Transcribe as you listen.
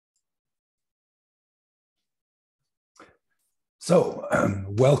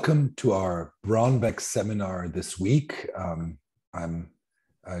Welcome to our Brownbag seminar this week. I'm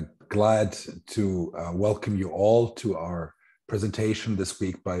glad to welcome you all to our presentation this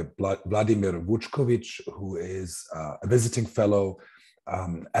week by Vladimir Vučković, who is a visiting fellow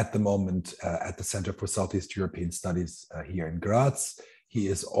at the moment at the Center for Southeast European Studies here in Graz. He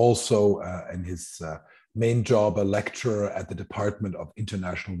is also, in his main job, a lecturer at the Department of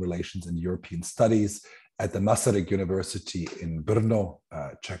International Relations and European Studies at the Masaryk University in Brno,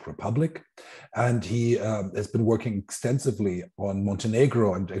 Czech Republic. And he has been working extensively on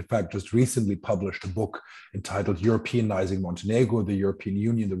Montenegro, and in fact just recently published a book entitled Europeanizing Montenegro, the European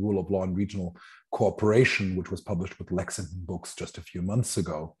Union, the Rule of Law and Regional Cooperation, which was published with Lexington Books just a few months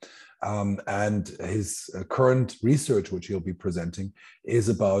ago. And his current research, which he'll be presenting, is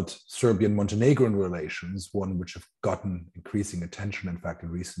about Serbian Montenegrin relations, one which have gotten increasing attention, in fact, in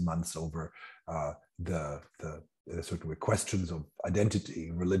recent months over the certain questions of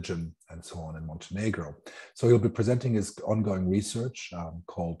identity, religion, and so on in Montenegro. So he'll be presenting his ongoing research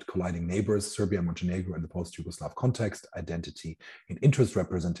called Colliding Neighbors, Serbia and Montenegro in the Post-Yugoslav Context, Identity and Interest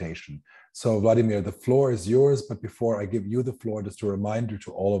Representation. So Vladimir, the floor is yours, but before I give you the floor, just a reminder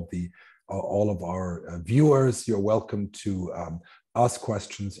to all of our viewers, you're welcome to ask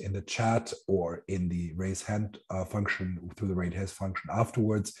questions in the chat or in the raise hand function, through the raise hand function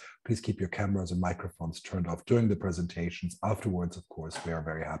afterwards. Please keep your cameras and microphones turned off during the presentations. Afterwards, of course, we are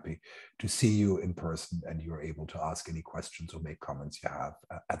very happy to see you in person and you're able to ask any questions or make comments you have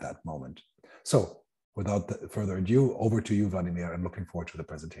at that moment. So without further ado, over to you, Vladimir. I'm looking forward to the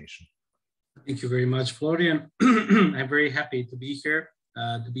presentation. Thank you very much, Florian. I'm very happy to be here,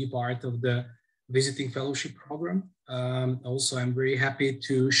 to be part of the visiting fellowship program. Also, I'm very happy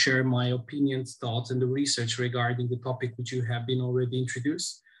to share my opinions, thoughts, and the research regarding the topic which you have been already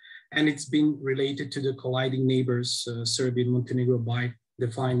introduced. And it's been related to the colliding neighbors, Serbia and Montenegro, by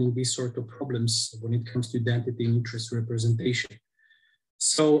defining these sort of problems when it comes to identity and interest representation.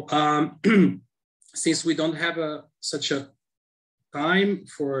 So since we don't have such a time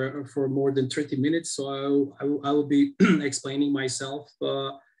for more than 30 minutes, so I will be explaining myself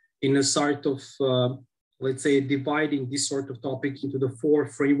in a sort of, let's say, dividing this sort of topic into the four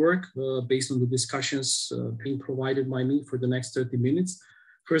framework based on the discussions being provided by me for the next 30 minutes.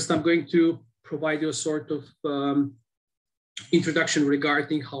 First, I'm going to provide you a sort of introduction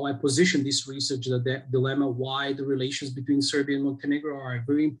regarding how I position this research, the dilemma, why the relations between Serbia and Montenegro are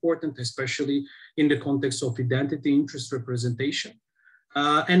very important, especially in the context of identity, interest representation.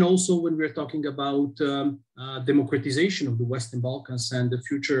 And also when we're talking about democratization of the Western Balkans and the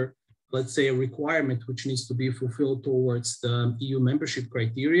future, let's say, a requirement which needs to be fulfilled towards the EU membership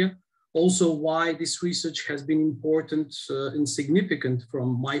criteria. Also, why this research has been important and significant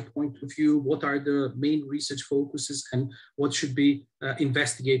from my point of view, what are the main research focuses and what should be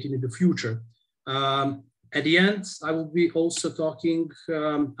investigated in the future. At the end, I will be also talking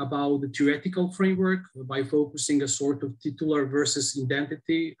about the theoretical framework by focusing a sort of titular versus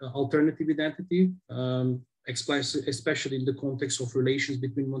identity, alternative identity, especially in the context of relations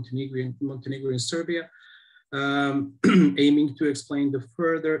between Montenegro and Serbia, aiming to explain the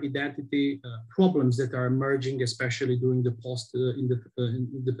further identity problems that are emerging, especially during the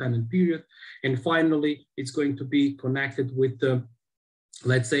post-independent period. And finally, it's going to be connected with the,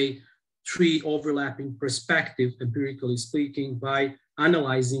 let's say, three overlapping perspectives, empirically speaking, by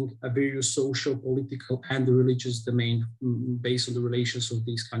analyzing a various social, political, and religious domain based on the relations of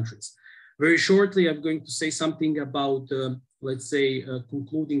these countries. Very shortly, I'm going to say something about, let's say,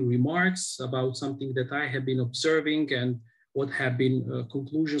 concluding remarks about something that I have been observing and what have been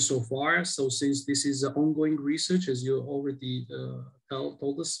conclusions so far. So since this is ongoing research, as you already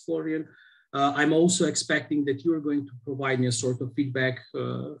told us, Florian, I'm also expecting that you're going to provide me a sort of feedback,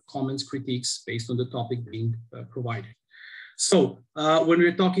 comments, critiques based on the topic being provided. So when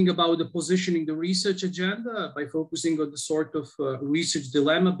we're talking about the positioning the research agenda, by focusing on the sort of research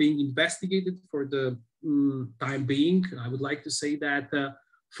dilemma being investigated for the time being, I would like to say that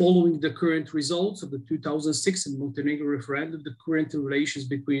following the current results of the 2006 Montenegro referendum, the current relations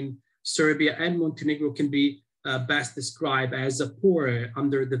between Serbia and Montenegro can be best described as a poor,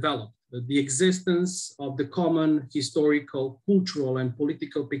 underdeveloped. The existence of the common historical, cultural, and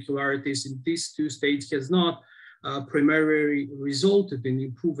political peculiarities in these two states has not primarily resulted in the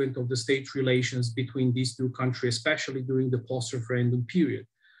improvement of the state relations between these two countries, especially during the post-referendum period.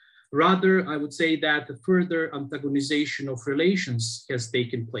 Rather, I would say that a further antagonization of relations has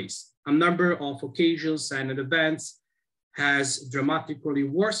taken place. A number of occasions and events has dramatically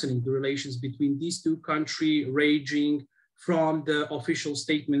worsening the relations between these two countries, ranging from the official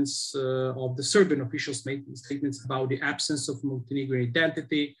statements of the Serbian official statements about the absence of Montenegrin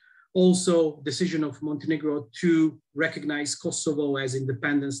identity. Also, decision of Montenegro to recognize Kosovo as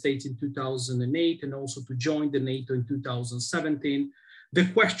independent state in 2008 and also to join the NATO in 2017. The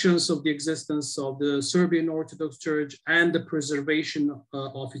questions of the existence of the Serbian Orthodox Church and the preservation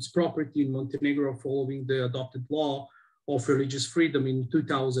of its property in Montenegro following the adopted law of religious freedom in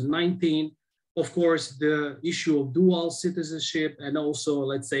 2019. Of course, the issue of dual citizenship and also,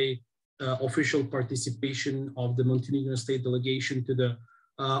 let's say, official participation of the Montenegrin state delegation to the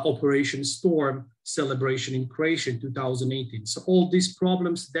Operation Storm celebration in Croatia in 2018. So all these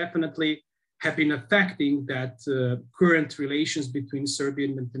problems definitely have been affecting that current relations between Serbia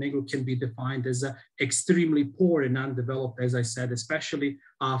and Montenegro can be defined as extremely poor and undeveloped, as I said, especially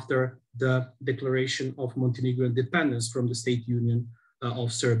after the declaration of Montenegro independence from the state union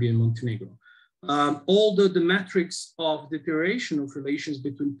of Serbia and Montenegro. Although the metrics of deterioration of relations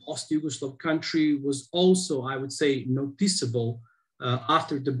between post-Yugoslav country was also, I would say, noticeable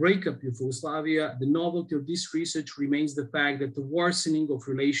after the breakup of Yugoslavia, the novelty of this research remains the fact that the worsening of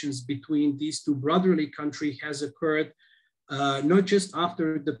relations between these two brotherly countries has occurred not just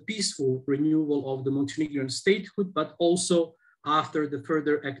after the peaceful renewal of the Montenegrin statehood, but also after the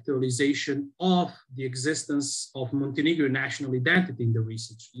further actualization of the existence of Montenegrin national identity in the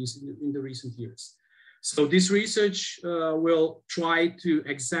recent years. So this research will try to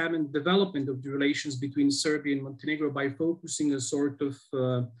examine the development of the relations between Serbia and Montenegro by focusing a sort of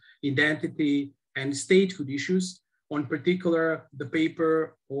identity and statehood issues. On particular, the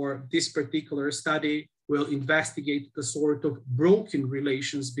paper or this particular study will investigate the sort of broken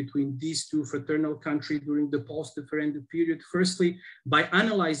relations between these two fraternal countries during the post-referendum period. Firstly, by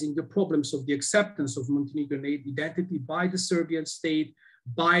analyzing the problems of the acceptance of Montenegrin identity by the Serbian state,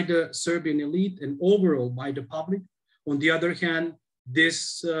 by the Serbian elite, and overall by the public. On the other hand,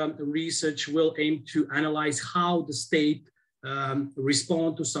 this research will aim to analyze how the state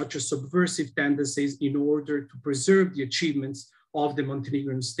respond to such a subversive tendencies in order to preserve the achievements of the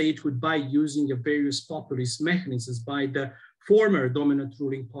Montenegrin statehood by using various populist mechanisms by the former dominant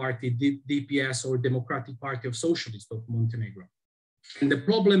ruling party, DPS, or Democratic Party of Socialists of Montenegro. And the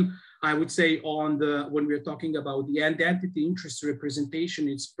problem, I would say, when we're talking about the identity interest representation,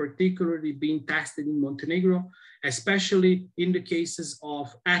 it's particularly being tested in Montenegro, especially in the cases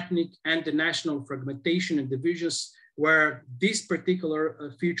of ethnic and the national fragmentation and divisions, where these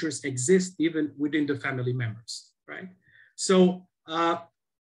particular features exist even within the family members, right? So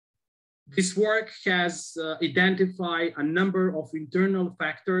this work has identified a number of internal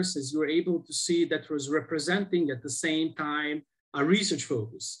factors, as you're able to see, that was representing at the same time a research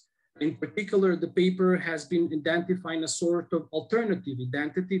focus. In particular, the paper has been identifying a sort of alternative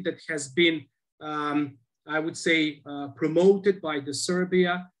identity that has been, I would say, promoted by the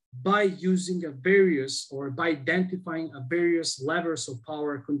Serbia by using by identifying various levers of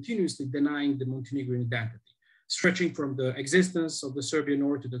power continuously denying the Montenegrin identity, stretching from the existence of the Serbian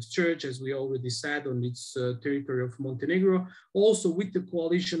Orthodox Church, as we already said, on its territory of Montenegro, also with the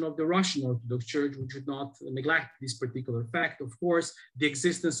coalition of the Russian Orthodox Church, which should not neglect this particular fact. Of course, the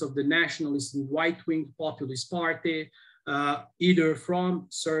existence of the nationalist and right-wing populist party, either from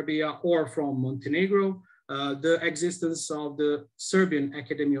Serbia or from Montenegro, the existence of the Serbian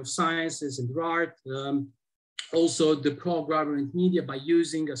Academy of Sciences and Art, also the pro-government media by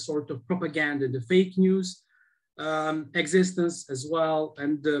using a sort of propaganda, the fake news, existence as well,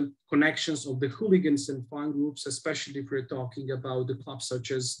 and the connections of the hooligans and fan groups, especially if we're talking about the clubs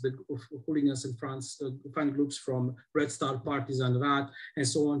such as the hooligans and fan groups from Red Star, Partizan, Rad, and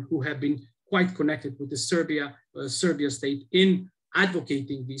so on, who have been quite connected with the Serbia state in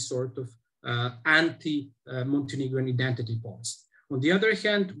advocating these sort of anti-Montenegrin identity policy. On the other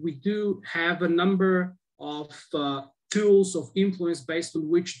hand, we do have a number of tools of influence based on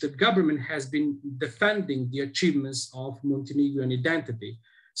which the government has been defending the achievements of Montenegrin identity,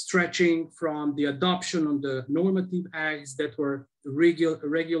 stretching from the adoption of the normative acts that were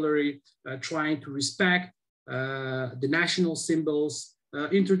regularly trying to respect the national symbols,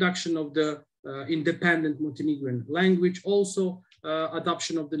 introduction of the independent Montenegrin language, also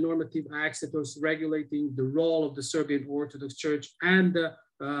adoption of the normative acts that was regulating the role of the Serbian Orthodox Church and the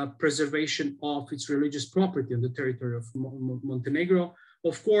preservation of its religious property on the territory of Montenegro.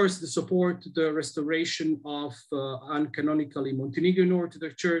 Of course, the support to the restoration of uncanonically Montenegrin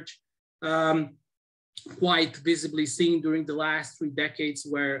Orthodox Church, quite visibly seen during the last 3 decades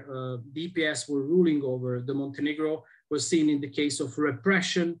where DPS were ruling over the Montenegro, was seen in the case of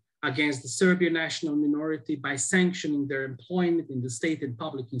repression against the Serbian national minority by sanctioning their employment in the state and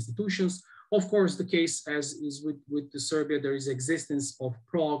public institutions, Of course, the case as is with the Serbia, there is existence of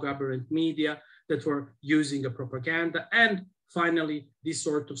pro-government media that were using a propaganda, and finally, this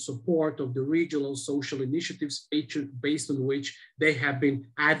sort of support of the regional social initiatives based on which they have been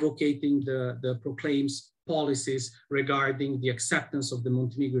advocating the proclaims policies regarding the acceptance of the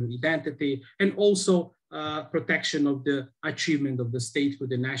Montenegrin identity and also protection of the achievement of the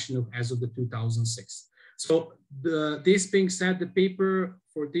statehood and national as of the 2006. So this being said, the paper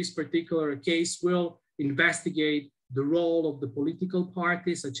for this particular case will investigate the role of the political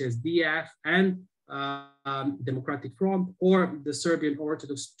parties such as DF and Democratic Front or the Serbian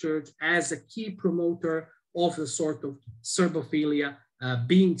Orthodox Church as a key promoter of the sort of Serbophilia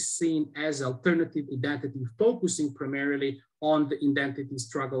being seen as alternative identity, focusing primarily on the identity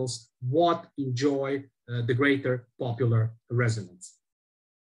struggles, what enjoy the greater popular resonance.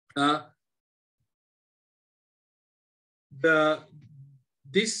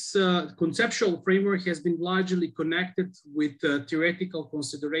 This conceptual framework has been largely connected with theoretical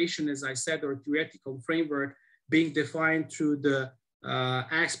consideration, as I said, or theoretical framework being defined through the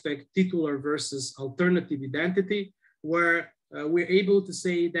aspect titular versus alternative identity, where we're able to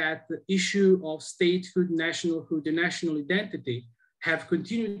say that the issue of statehood, nationalhood, and national identity have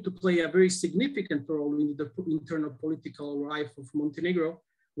continued to play a very significant role in the internal political life of Montenegro,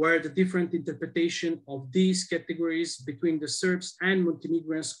 where the different interpretation of these categories between the Serbs and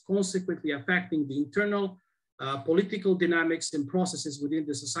Montenegrins consequently affecting the internal political dynamics and processes within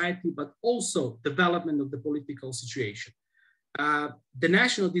the society, but also development of the political situation. The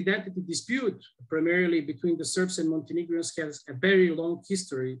national identity dispute, primarily between the Serbs and Montenegrins, has a very long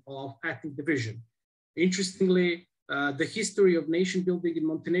history of ethnic division. Interestingly, the history of nation building in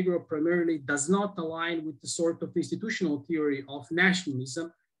Montenegro primarily does not align with the sort of institutional theory of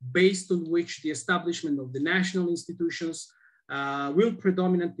nationalism, based on which the establishment of the national institutions will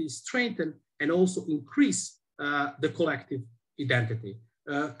predominantly strengthen and also increase the collective identity.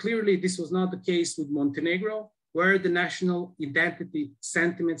 Clearly, this was not the case with Montenegro, where the national identity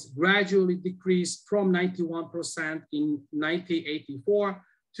sentiments gradually decreased from 91% in 1984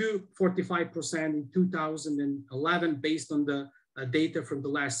 to 45% in 2011, based on the data from the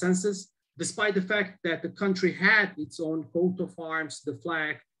last census, despite the fact that the country had its own coat of arms, the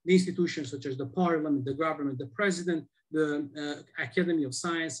flag, the institutions such as the parliament, the government, the president, the Academy of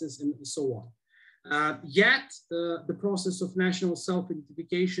Sciences, and so on. Yet, the process of national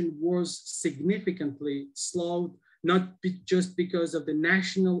self-identification was significantly slowed, not just because of the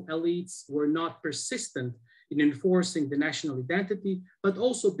national elites were not persistent in enforcing the national identity, but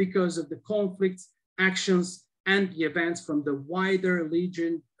also because of the conflicts, actions, and the events from the wider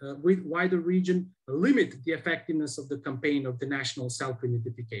region limit the effectiveness of the campaign of the national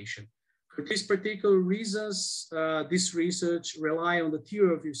self-identification. For these particular reasons, this research rely on the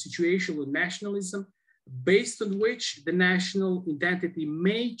theory of situational nationalism, based on which the national identity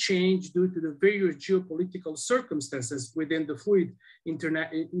may change due to the various geopolitical circumstances within the fluid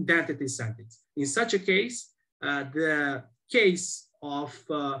identity settings. In such a case, the case of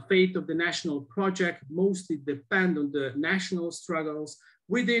fate of the national project mostly depend on the national struggles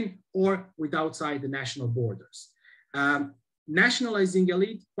within or with outside the national borders. Nationalizing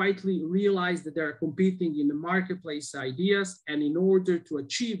elite quietly realized that they are competing in the marketplace ideas, and in order to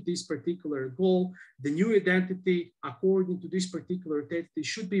achieve this particular goal, the new identity, according to this particular identity,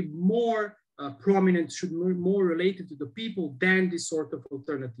 should be more prominent, should be more related to the people than this sort of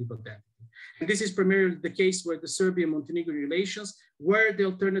alternative identity. And this is primarily the case where the Serbian-Montenegrin relations, where the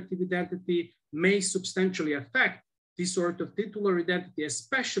alternative identity may substantially affect this sort of titular identity,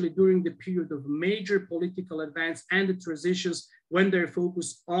 especially during the period of major political events and the transitions, when they're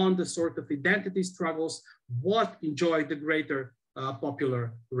focused on the sort of identity struggles, what enjoy the greater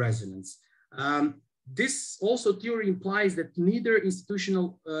popular resonance. This also theory implies that neither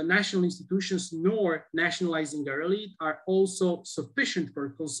national institutions nor nationalizing our elite are also sufficient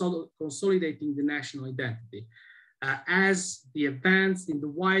for consolidating the national identity, as the events in the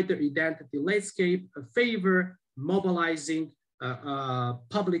wider identity landscape favor mobilizing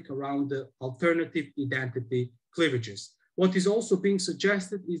public around the alternative identity cleavages. What is also being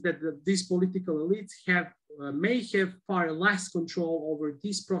suggested is that these political elites may have far less control over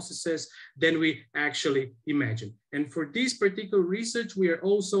these processes than we actually imagine. And for this particular research, we are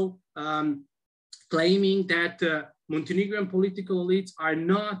also claiming that Montenegrin political elites are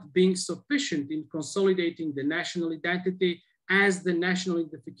not being sufficient in consolidating the national identity, as the national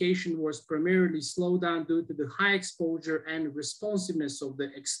identification was primarily slowed down due to the high exposure and responsiveness of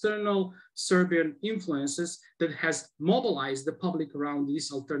the external Serbian influences that has mobilized the public around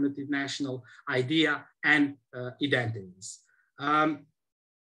this alternative national idea and identities.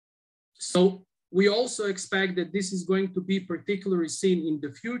 So we also expect that this is going to be particularly seen in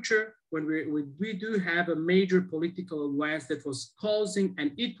the future when we do have a major political advance that was causing,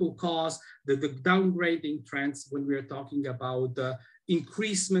 and it will cause the downgrading trends when we are talking about the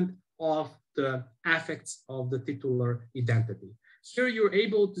increasement of the affects of the titular identity. Here you're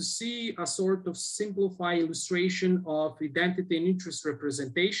able to see a sort of simplified illustration of identity and interest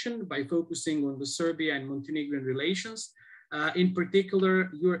representation by focusing on the Serbia and Montenegrin relations. In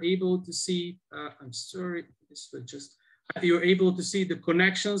particular, you're able to see, you're able to see the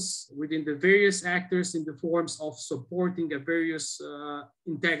connections within the various actors in the forms of supporting a various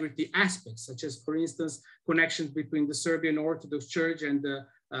integrity aspects, such as, for instance, connections between the Serbian Orthodox Church and the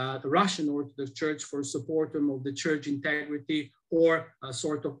Russian Orthodox Church for support of the church integrity, or a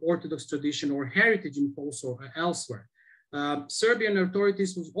sort of Orthodox tradition or heritage in Kosovo or elsewhere. Serbian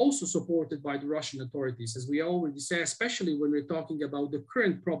authorities was also supported by the Russian authorities, as we already say, especially when we're talking about the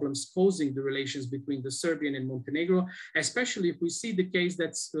current problems causing the relations between the Serbian and Montenegro, especially if we see the case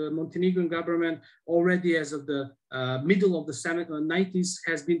that Montenegrin government already as of the middle of the 90s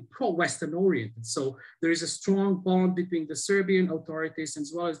has been pro-Western oriented. So there is a strong bond between the Serbian authorities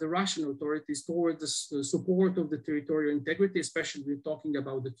as well as the Russian authorities toward the support of the territorial integrity, especially we're talking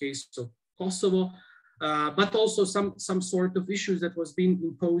about the case of Kosovo. But also some sort of issues that was being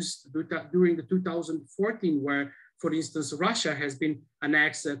imposed during the 2014, where, for instance, Russia has been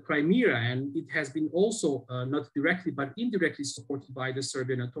annexed Crimea, and it has been also not directly but indirectly supported by the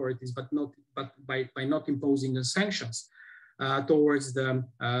Serbian authorities, but by not imposing the sanctions towards the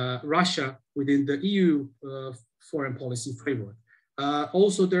Russia within the EU foreign policy framework.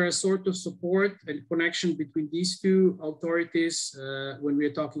 Also, there is sort of support and connection between these two authorities when we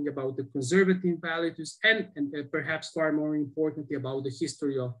are talking about the conservative values and perhaps far more importantly about the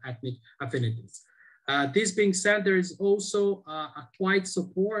history of ethnic affinities. This being said, there is also a quite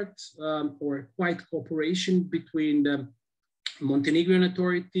support or quite cooperation between the Montenegrin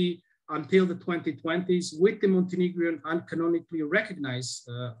authority until the 2020s with the Montenegrin uncanonically recognized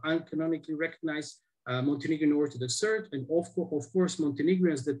Montenegrin Orthodox Church, and of course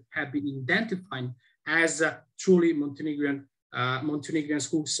Montenegrins that have been identified as truly Montenegrins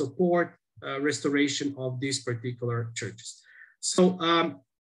who support restoration of these particular churches. So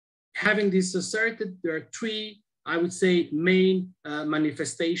having this asserted, there are three, I would say, main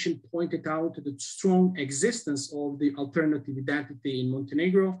manifestations pointed out to the strong existence of the alternative identity in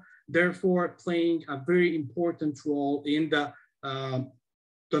Montenegro, therefore playing a very important role in the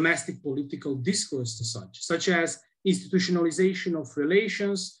domestic political discourse such as institutionalization of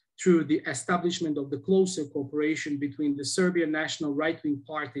relations through the establishment of the closer cooperation between the Serbian national right-wing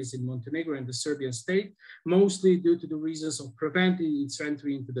parties in Montenegro and the Serbian state, mostly due to the reasons of preventing its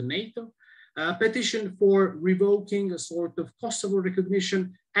entry into the NATO, petition for revoking a sort of Kosovo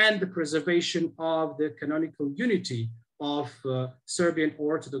recognition and the preservation of the canonical unity of Serbian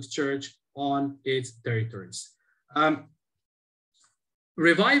Orthodox Church on its territories.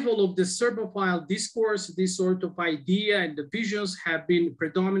 Revival of the Serbophile discourse, this sort of idea and the visions have been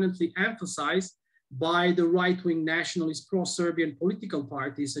predominantly emphasized by the right-wing nationalist pro-Serbian political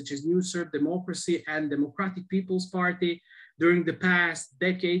parties such as New Serb Democracy and Democratic People's Party during the past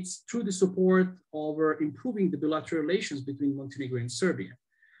decades through the support over improving the bilateral relations between Montenegro and Serbia.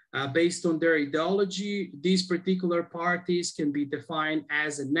 Based on their ideology, these particular parties can be defined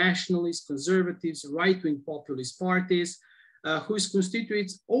as a nationalist, conservatives, right-wing populist parties, whose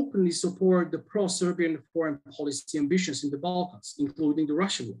constituents openly support the pro-Serbian foreign policy ambitions in the Balkans, including the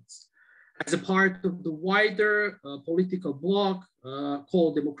Russian ones. As a part of the wider political bloc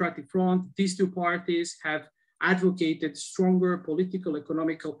called Democratic Front, these two parties have advocated stronger political,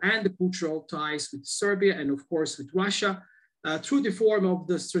 economical, and cultural ties with Serbia and, of course, with Russia through the form of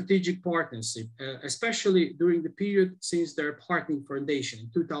the strategic partnership, especially during the period since their partnering foundation in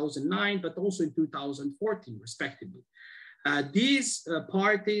 2009, but also in 2014, respectively. These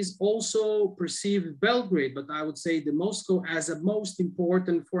parties also perceive Belgrade, but I would say the Moscow, as a most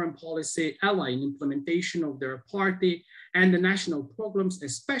important foreign policy ally in implementation of their party and the national programs,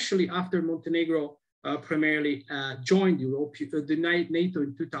 especially after Montenegro primarily joined the NATO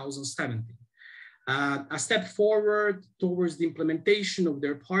in 2017. A step forward towards the implementation of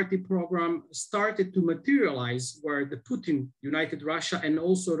their party program started to materialize where the Putin United Russia and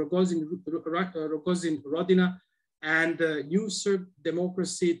also Rogozin Rodina and New Serb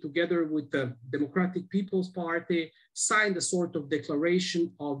Democracy, together with the Democratic People's Party, signed a sort of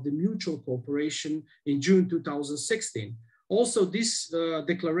declaration of the mutual cooperation in June 2016. Also, this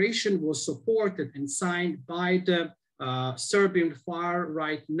declaration was supported and signed by the Serbian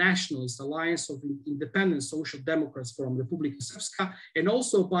far-right nationalist alliance of independent social democrats from Republika Srpska, and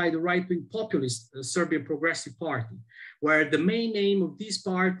also by the right-wing populist Serbian Progressive Party, where the main aim of this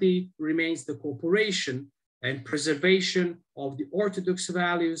party remains the cooperation and preservation of the Orthodox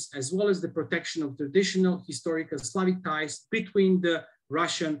values, as well as the protection of traditional historical Slavic ties between the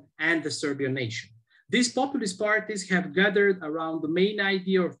Russian and the Serbian nation. These populist parties have gathered around the main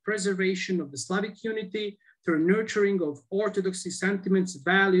idea of preservation of the Slavic unity through nurturing of Orthodoxy sentiments,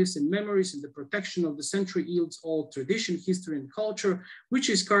 values, and memories, and the protection of the century-old tradition, history, and culture, which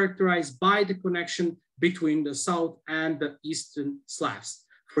is characterized by the connection between the South and the Eastern Slavs.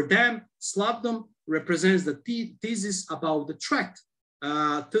 For them, Slavdom represents the thesis about the threat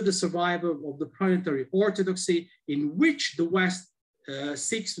to the survival of the planetary orthodoxy, in which the West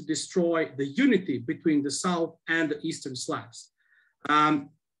seeks to destroy the unity between the South and the Eastern Slavs.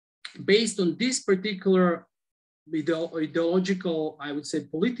 Based on this particular ideological, I would say,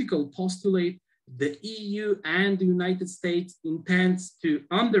 political postulate, the EU and the United States intends to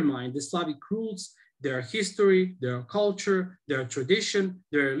undermine the Slavic roots, their history, their culture, their tradition,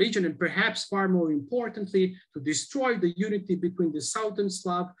 their religion, and perhaps far more importantly, to destroy the unity between the Southern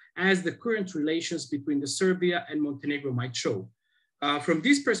Slav, as the current relations between the Serbia and Montenegro might show. From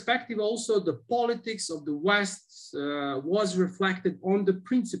this perspective, also, the politics of the West was reflected on the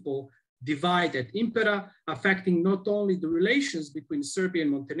principle divide et impera, affecting not only the relations between Serbia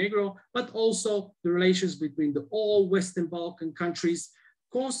and Montenegro, but also the relations between the all Western Balkan countries,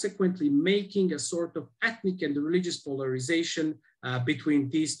 consequently making a sort of ethnic and religious polarization between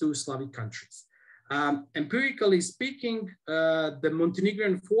these two Slavic countries. Empirically speaking, the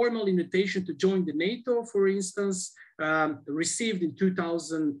Montenegrin formal invitation to join the NATO, for instance, received in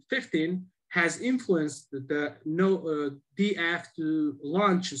 2015, has influenced the DF to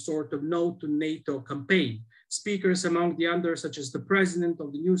launch a sort of no to NATO campaign. Speakers among the others, such as the president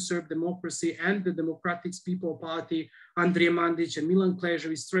of the New Serb Democracy and the Democratic People Party, Andrija Mandić and Milan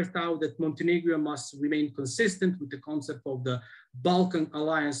Knežević, stressed out that Montenegro must remain consistent with the concept of the Balkan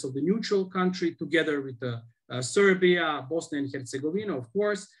alliance of the neutral country, together with Serbia, Bosnia and Herzegovina, of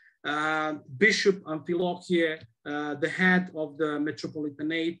course. Bishop Amfilohije, the head of the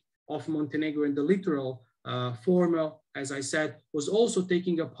Metropolitanate of Montenegro and the literal formal, as I said, was also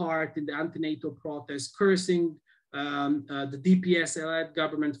taking a part in the anti-NATO protests, cursing the DPS-led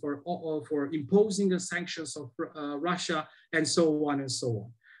government for imposing the sanctions of Russia, and so on and so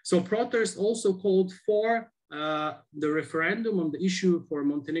on. So protests also called for the referendum on the issue for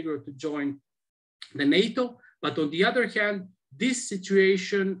Montenegro to join the NATO, but on the other hand, this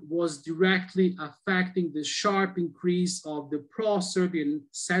situation was directly affecting the sharp increase of the pro-Serbian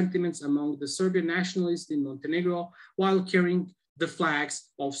sentiments among the Serbian nationalists in Montenegro, while carrying the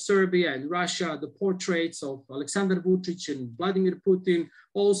flags of Serbia and Russia, the portraits of Aleksandar Vučić and Vladimir Putin,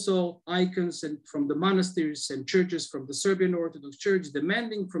 also icons from the monasteries and churches from the Serbian Orthodox Church,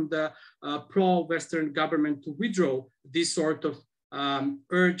 demanding from the pro-Western government to withdraw this sort of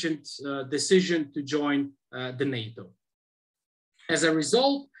urgent decision to join the NATO. As a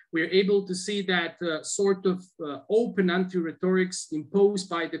result, we're able to see that sort of open anti-rhetorics imposed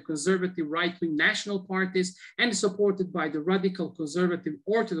by the conservative right-wing national parties and supported by the radical conservative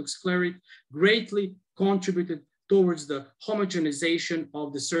Orthodox cleric greatly contributed towards the homogenization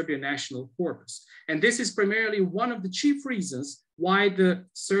of the Serbian national corpus. And this is primarily one of the chief reasons why the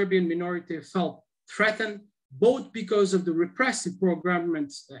Serbian minority felt threatened, both because of the repressive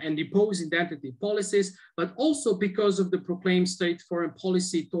pro-government and imposed identity policies, but also because of the proclaimed state foreign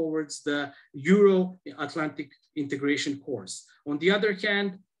policy towards the Euro-Atlantic integration course. On the other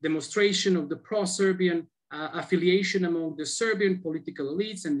hand, demonstration of the pro-Serbian affiliation among the Serbian political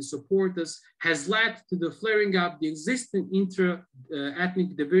elites and the supporters has led to the flaring up the existing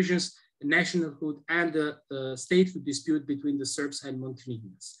inter-ethnic divisions, nationalhood, and the statehood dispute between the Serbs and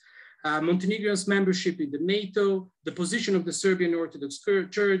Montenegrins. Montenegro's membership in the NATO, the position of the Serbian Orthodox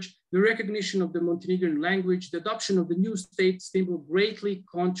Church, the recognition of the Montenegrin language, the adoption of the new state symbol greatly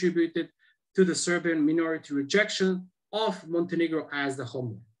contributed to the Serbian minority rejection of Montenegro as the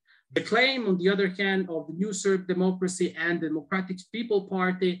homeland. The claim, on the other hand, of the New Serb Democracy and Democratic People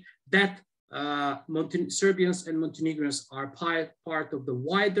Party that Serbians and Montenegrins are part of the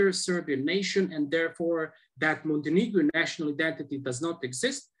wider Serbian nation, and therefore that Montenegrin national identity does not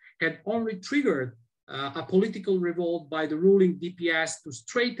exist, had only triggered a political revolt by the ruling DPS to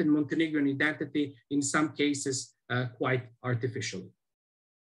straighten Montenegrin identity, in some cases quite artificially.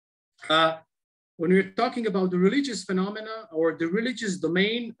 When we're talking about the religious phenomena or the religious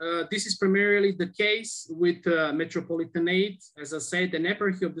domain, this is primarily the case with Metropolitanate, as I said, an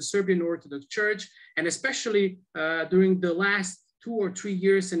eparchy of the Serbian Orthodox Church, and especially during the last 2 or 3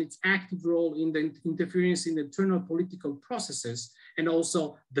 years and its active role in the interference in the internal political processes and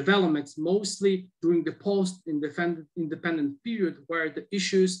also developments, mostly during the post-independent period, where the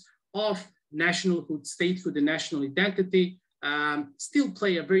issues of nationalhood, statehood, and national identity still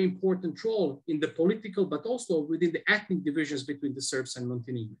play a very important role in the political, but also within the ethnic divisions between the Serbs and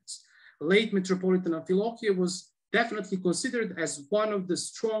Montenegrins. Late Metropolitan Amfilohije was definitely considered as one of the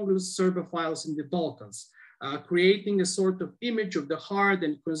strongest Serbophiles in the Balkans, creating a sort of image of the hard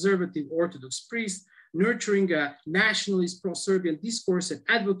and conservative Orthodox priest, nurturing a nationalist pro-Serbian discourse and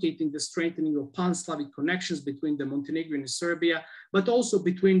advocating the strengthening of pan-Slavic connections between the Montenegrin and Serbia, but also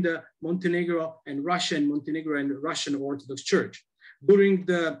between the Montenegro and Russia and Montenegro and Russian Orthodox Church. During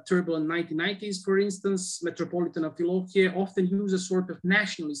the turbulent 1990s, for instance, Metropolitan Amfilohije often used a sort of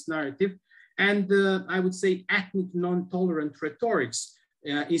nationalist narrative and I would say ethnic non-tolerant rhetorics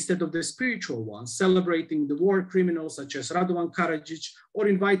instead of the spiritual ones, celebrating the war criminals such as Radovan Karadzic, or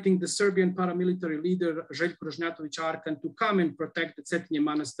inviting the Serbian paramilitary leader Željko Ražnjatović Arkan to come and protect the Cetinje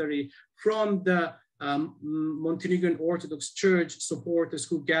Monastery from the Montenegrin Orthodox Church supporters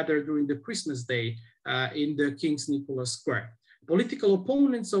who gathered during the Christmas Day in the King's Nicholas Square. Political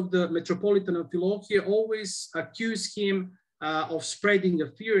opponents of the Metropolitan Amfilohije always accuse him of spreading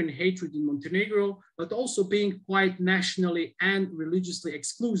the fear and hatred in Montenegro, but also being quite nationally and religiously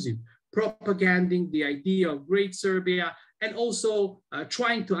exclusive, propaganding the idea of Great Serbia, and also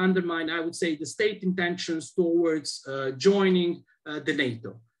trying to undermine, I would say, the state intentions towards joining the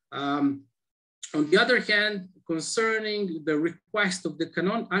NATO. On the other hand, concerning the request of the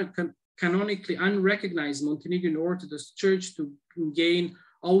canonically unrecognized Montenegrin Orthodox Church to gain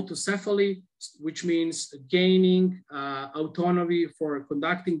autocephaly, which means gaining autonomy for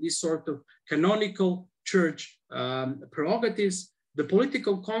conducting this sort of canonical church prerogatives, the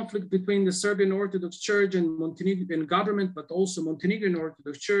political conflict between the Serbian Orthodox Church and Montenegrin government, but also Montenegrin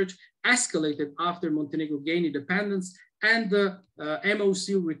Orthodox Church, escalated after Montenegro gained independence and the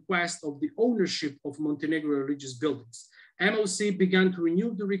MOC request of the ownership of Montenegro religious buildings. MOC began to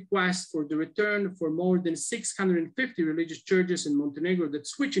renew the request for the return for more than 650 religious churches in Montenegro that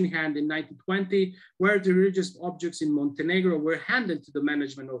switched in hand in 1920, where the religious objects in Montenegro were handed to the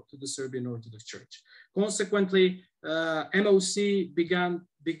management to the Serbian Orthodox Church. Consequently, MOC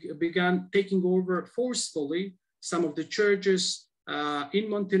began taking over forcefully some of the churches in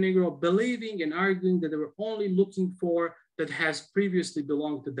Montenegro, believing and arguing that they were only looking for that has previously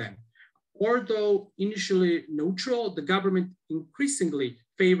belonged to them. Although initially neutral, the government increasingly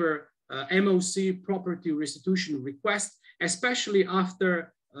favored MOC property restitution requests, especially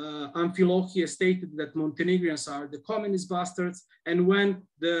after Amfilohije stated that Montenegrins are the communist bastards, and when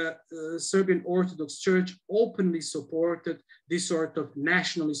the Serbian Orthodox Church openly supported this sort of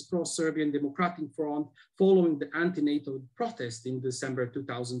nationalist pro-Serbian democratic front following the anti-NATO protest in December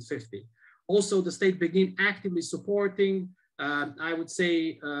 2015. Also, the state began actively supporting I would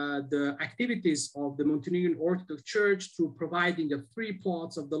say the activities of the Montenegrin Orthodox Church through providing free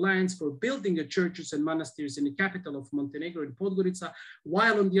plots of the lands for building churches and monasteries in the capital of Montenegro in Podgorica,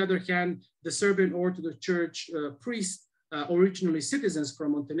 while on the other hand, the Serbian Orthodox Church priests, originally citizens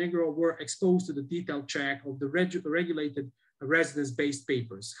from Montenegro, were exposed to the detailed check of the regulated residence-based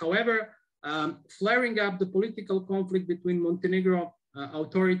papers. However, flaring up the political conflict between Montenegro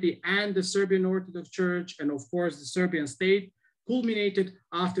authority and the Serbian Orthodox Church, and of course the Serbian state, culminated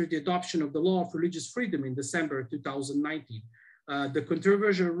after the adoption of the law of religious freedom in December 2019. The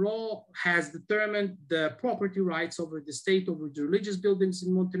controversial law has determined the property rights over the state over the religious buildings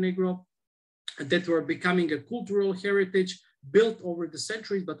in Montenegro that were becoming a cultural heritage built over the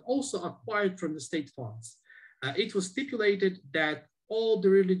centuries, but also acquired from the state funds. It was stipulated that all the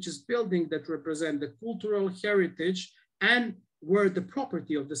religious buildings that represent the cultural heritage and were the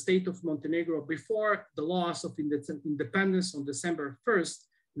property of the state of Montenegro before the loss of independence on December 1st,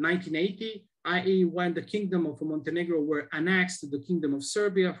 1980, i.e. when the Kingdom of Montenegro were annexed to the Kingdom of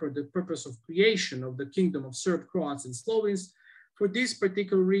Serbia for the purpose of creation of the Kingdom of Serb, Croats, and Slovenes. For these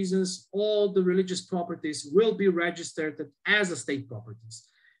particular reasons, all the religious properties will be registered as state properties.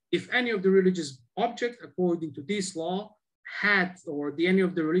 If any of the religious object, according to this law, any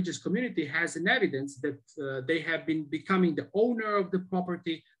of the religious community has an evidence that they have been becoming the owner of the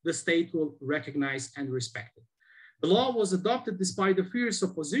property, the state will recognize and respect it. The law was adopted despite the fierce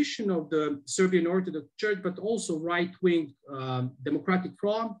opposition of the Serbian Orthodox Church, but also right-wing Democratic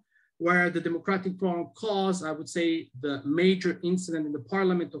Front, where the Democratic Front caused, I would say, the major incident in the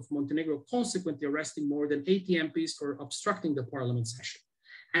parliament of Montenegro, consequently arresting more than 80 MPs for obstructing the parliament session.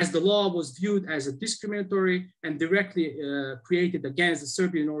 As the law was viewed as a discriminatory and directly created against the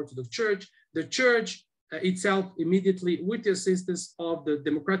Serbian Orthodox Church, the church itself immediately, with the assistance of the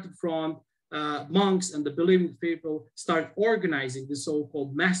Democratic Front, monks and the believing people, start organizing the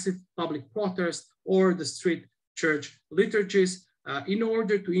so-called massive public protest or the street church liturgies in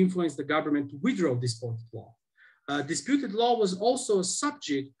order to influence the government to withdraw disputed law. Disputed law was also a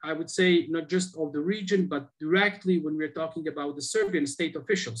subject, I would say, not just of the region, but directly when we're talking about the Serbian state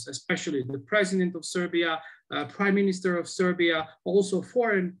officials, especially the president of Serbia, prime minister of Serbia, also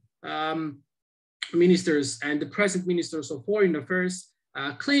foreign ministers and the present ministers of foreign affairs,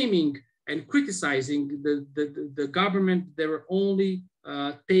 claiming and criticizing the government. They were only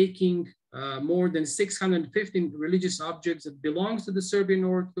taking more than 615 religious objects that belongs to the Serbian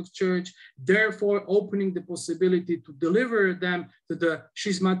Orthodox Church, therefore opening the possibility to deliver them to the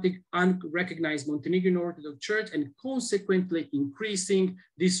schismatic, unrecognized Montenegrin Orthodox Church, and consequently increasing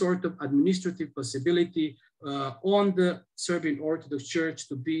this sort of administrative possibility on the Serbian Orthodox Church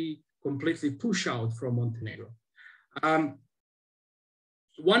to be completely pushed out from Montenegro.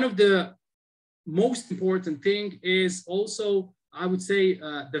 One of the most important thing is also, I would say,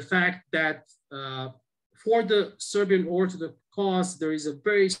 the fact that for the Serbian Orthodox cause, there is a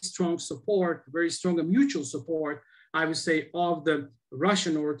very strong support, very strong and mutual support, I would say, of the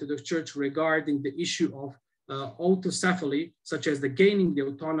Russian Orthodox Church regarding the issue of autocephaly, such as the gaining the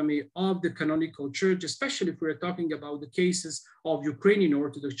autonomy of the canonical church, especially if we're talking about the cases of Ukrainian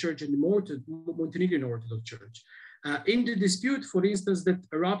Orthodox Church and the Montenegrin Orthodox Church. In the dispute, for instance, that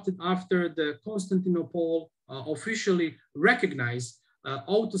erupted after the Constantinople officially recognized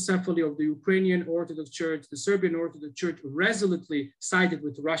autocephaly of the Ukrainian Orthodox Church, the Serbian Orthodox Church resolutely sided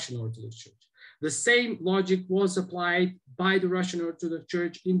with the Russian Orthodox Church. The same logic was applied by the Russian Orthodox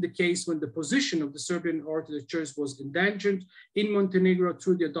Church in the case when the position of the Serbian Orthodox Church was endangered in Montenegro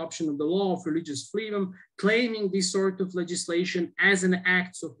through the adoption of the law of religious freedom, claiming this sort of legislation as an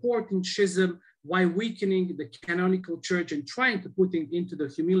act supporting schism while weakening the canonical church and trying to put it into the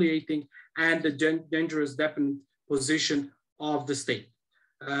humiliating and the dangerous dependent position of the state.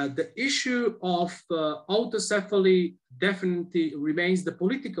 The issue of autocephaly definitely remains the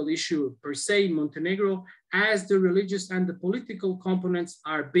political issue per se in Montenegro, as the religious and the political components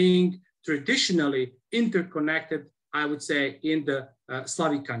are being traditionally interconnected, I would say, in the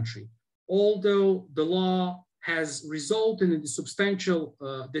Slavic country. Although the law has resulted in the substantial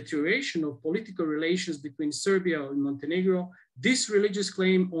deterioration of political relations between Serbia and Montenegro, this religious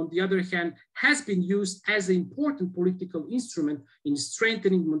claim, on the other hand, has been used as an important political instrument in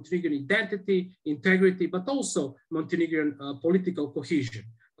strengthening Montenegrin identity, integrity, but also Montenegrin political cohesion.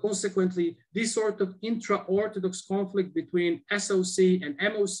 Consequently, this sort of intra-Orthodox conflict between SOC and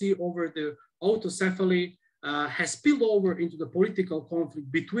MOC over the autocephaly has spilled over into the political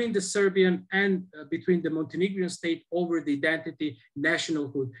conflict between the Serbian and between the Montenegrin state over the identity,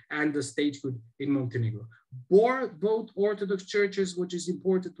 nationalhood, and the statehood in Montenegro. Both Orthodox churches, which is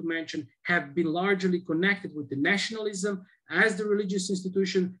important to mention, have been largely connected with the nationalism as the religious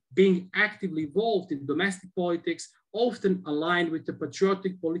institution, being actively involved in domestic politics, often aligned with the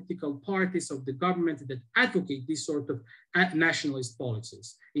patriotic political parties of the government that advocate this sort of nationalist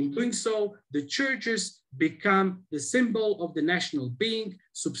policies. In doing so, the churches become the symbol of the national being,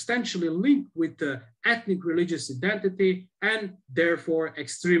 substantially linked with the ethnic religious identity, and therefore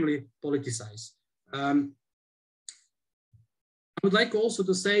extremely politicized. I would like also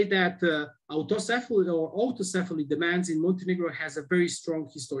to say that autocephaly demands in Montenegro has a very strong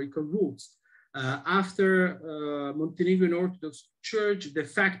historical roots. After Montenegrin Orthodox Church de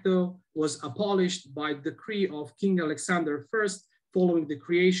facto was abolished by decree of King Alexander I, following the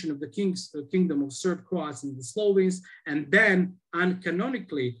creation of the Kingdom of Serb, Croats, and the Slovenes, and then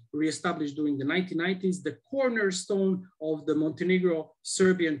uncanonically reestablished during the 1990s, the cornerstone of the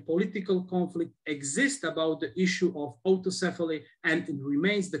Montenegro-Serbian political conflict exists about the issue of autocephaly, and it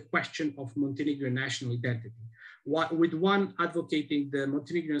remains the question of Montenegrin national identity. With one advocating the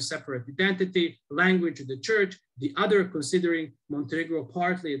Montenegrin separate identity, language of the church, the other considering Montenegro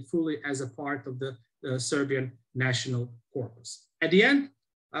partly and fully as a part of the Serbian national corpus. At the end,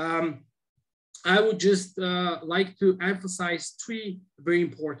 I would just like to emphasize three very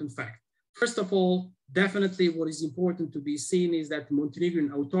important facts. First of all, definitely what is important to be seen is that the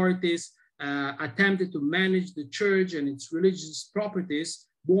Montenegrin authorities attempted to manage the church and its religious properties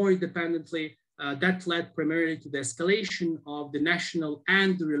more independently. That led primarily to the escalation of the national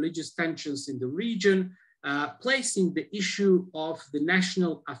and the religious tensions in the region. placing the issue of the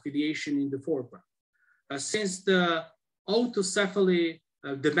national affiliation in the foreground. Since the autocephaly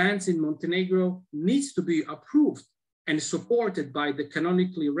demands in Montenegro needs to be approved and supported by the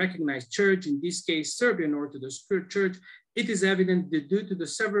canonically recognized church, in this case, Serbian Orthodox Church, it is evident that due to the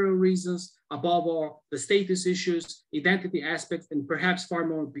several reasons, above all, the status issues, identity aspects, and perhaps far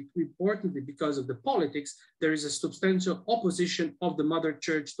more importantly, because of the politics, there is a substantial opposition of the mother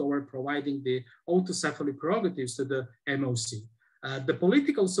church toward providing the autocephaly prerogatives to the MOC. The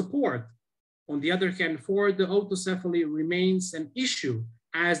political support, on the other hand, for the autocephaly remains an issue,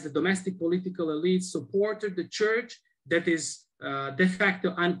 as the domestic political elites supported the church that is de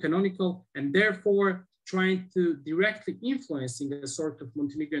facto uncanonical, and therefore trying to directly influencing a sort of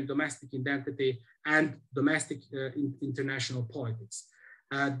Montenegrin domestic identity and domestic international politics.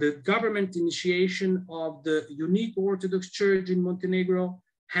 The government initiation of the unique Orthodox Church in Montenegro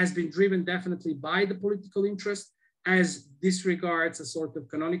has been driven definitely by the political interest, as disregards a sort of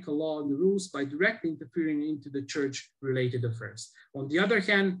canonical law and the rules by directly interfering into the church-related affairs. On the other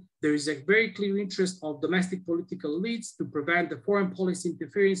hand, there is a very clear interest of domestic political elites to prevent the foreign policy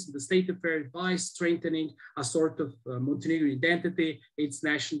interference in the state affairs by strengthening a sort of Montenegrin identity, its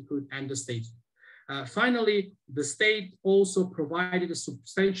nationhood, and the statehood. Finally, the state also provided a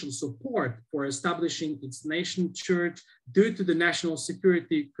substantial support for establishing its nation church due to the national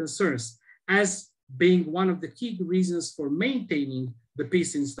security concerns, as being one of the key reasons for maintaining the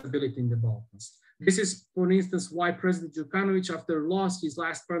peace and stability in the Balkans. This is, for instance, why President Đukanović, after lost his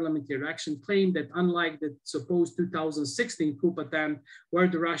last parliamentary election, claimed that unlike the supposed 2016 coup attempt, where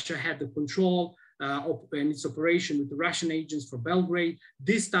Russia had the control and its operation with the Russian agents for Belgrade,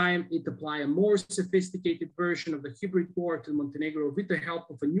 this time it applied a more sophisticated version of the hybrid war to Montenegro with the help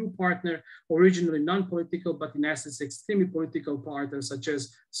of a new partner, originally non-political, but in essence extremely political partner, such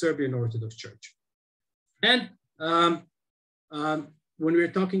as Serbian Orthodox Church. And when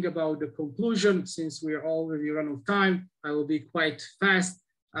we're talking about the conclusion, since we're already run out of time, I will be quite fast.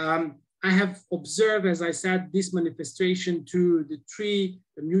 I have observed, as I said, this manifestation to the three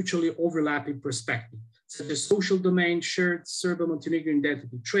mutually overlapping perspectives, such as social domain, shared Serbo-Montenegrin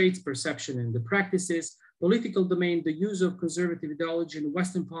identity traits, perception, and the practices, political domain, the use of conservative ideology in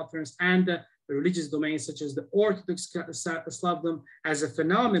Western patterns, and the religious domains such as the Orthodox Slavdom as a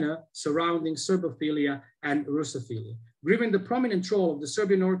phenomena surrounding Serbophilia and Russophilia. Given the prominent role of the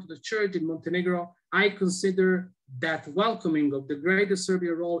Serbian Orthodox Church in Montenegro, I consider that welcoming of the greater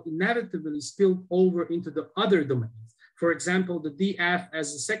Serbian role inevitably spilled over into the other domains. For example, the DF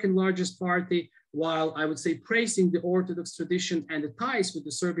as the second largest party, while I would say praising the Orthodox tradition and the ties with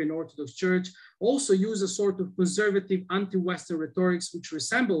the Serbian Orthodox Church, also use a sort of conservative anti-Western rhetorics which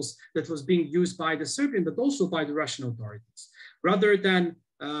resembles that was being used by the Serbian, but also by the Russian authorities. Rather than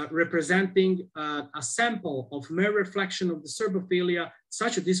representing a sample of mere reflection of the Serbophilia,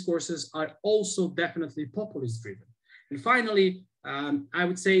 such discourses are also definitely populist driven. And finally, I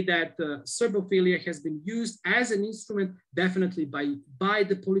would say that Serbophilia has been used as an instrument definitely by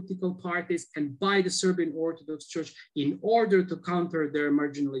the political parties and by the Serbian Orthodox Church in order to counter their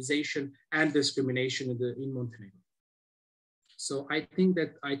marginalization and discrimination in Montenegro. So I think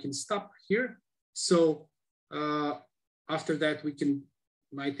that I can stop here. So after that, we can,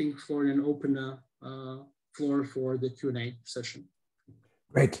 I think, Florian, open a floor for the Q&A session.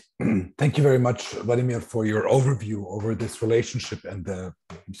 Great. Thank you very much, Vladimir, for your overview over this relationship and the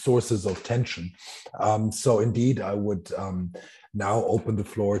sources of tension. So indeed, I would now open the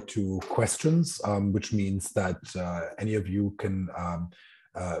floor to questions, which means that any of you can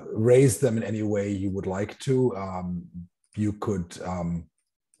raise them in any way you would like to. You could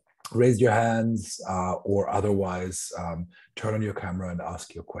raise your hands or otherwise turn on your camera and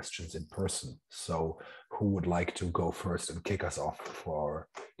ask your questions in person. So who would like to go first and kick us off for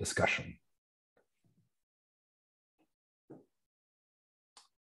discussion?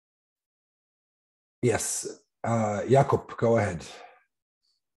 Yes, Jakub, go ahead.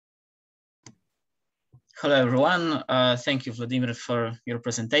 Hello, everyone. Thank you, Vladimir, for your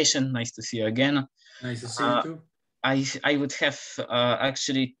presentation. Nice to see you again. Nice to see you too. I would have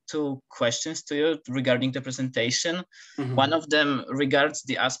actually two questions to you regarding the presentation. Mm-hmm. One of them regards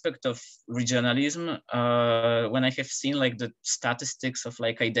the aspect of regionalism. When I have seen like the statistics of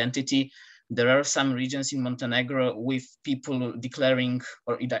like identity, there are some regions in Montenegro with people declaring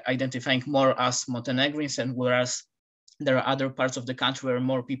or identifying more as Montenegrins, and whereas there are other parts of the country where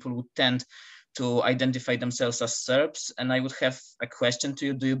more people would tend to identify themselves as Serbs. And I would have a question to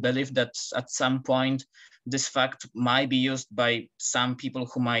you. Do you believe that at some point this fact might be used by some people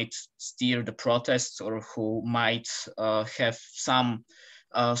who might steer the protests or who might have some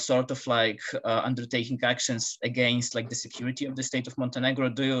sort of like undertaking actions against like the security of the state of Montenegro?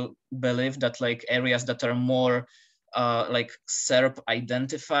 Do you believe that like areas that are more like Serb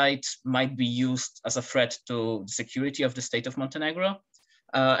identified might be used as a threat to the security of the state of Montenegro?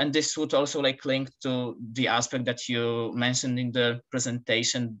 And this would also like link to the aspect that you mentioned in the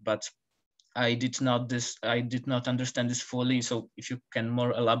presentation, but I did not understand this fully. So if you can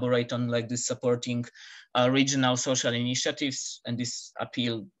more elaborate on like this supporting regional social initiatives and this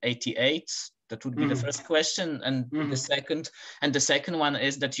Appeal 88, that would be the first question. And the second one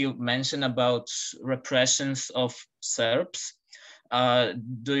is that you mentioned about repressions of Serbs.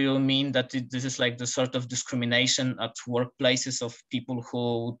 Do you mean that this is like the sort of discrimination at workplaces of people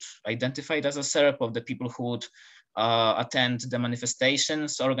who identified as a Serb, of the people who would attend the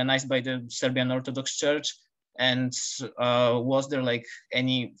manifestations organized by the Serbian Orthodox Church? And was there like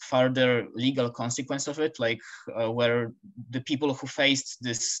any further legal consequence of it, like where the people who faced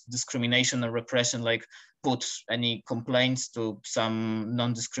this discrimination or repression like put any complaints to some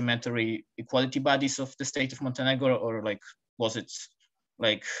non-discriminatory equality bodies of the state of Montenegro, or like was it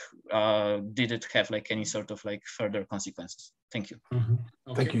like did it have like any sort of like further consequences? Thank you.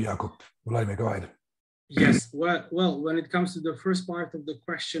 Okay. Thank you, Jakub. Vladimir, go ahead. Yes, well, when it comes to the first part of the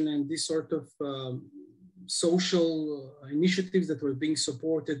question and this sort of social initiatives that were being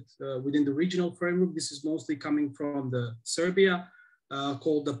supported within the regional framework, this is mostly coming from the Serbia,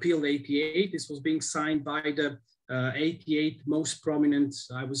 called Appeal 88. This was being signed by the 88 most prominent,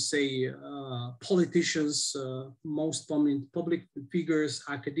 I would say, politicians, most prominent public figures,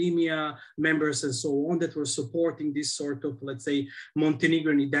 academia, members, and so on, that were supporting this sort of, let's say,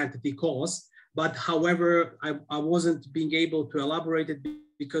 Montenegrin identity cause. But however, I wasn't being able to elaborate it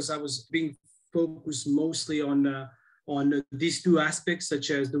because I was being focused mostly on these two aspects,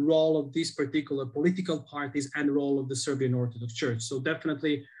 such as the role of these particular political parties and the role of the Serbian Orthodox Church. So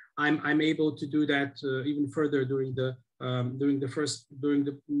definitely, I'm able to do that even further during the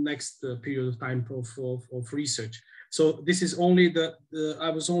next period of time of research. So this is only I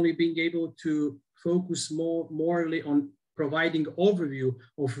was only being able to focus morely on providing overview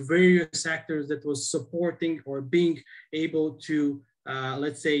of various actors that was supporting or being able to,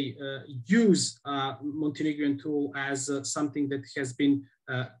 let's say, use Montenegrin tool as something that has been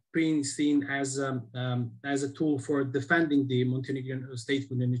being seen as a tool for defending the Montenegrin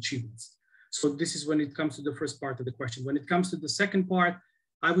statehood and achievements. So this is when it comes to the first part of the question. When it comes to the second part,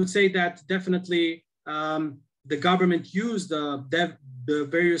 I would say that definitely the government used the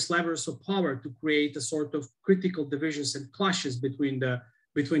various levers of power to create a sort of critical divisions and clashes between the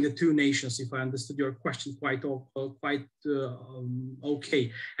two nations, if I understood your question quite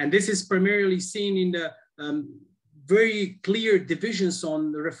okay. And this is primarily seen in the very clear divisions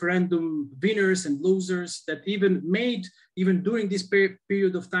on the referendum winners and losers that even during this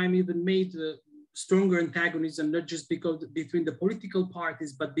period of time, even made stronger antagonism, not just because between the political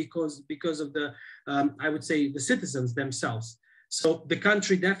parties, but because of the, I would say, the citizens themselves. So the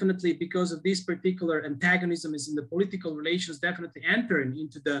country definitely, because of this particular antagonism is in the political relations, definitely entering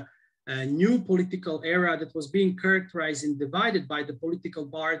into the new political era that was being characterized and divided by the political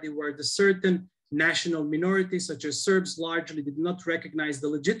party, where the certain national minorities, such as Serbs, largely did not recognize the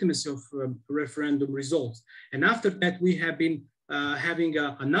legitimacy of referendum results. And after that, we have been having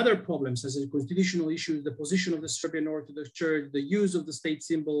another problems as a constitutional issue, the position of the Serbian Orthodox Church, the use of the state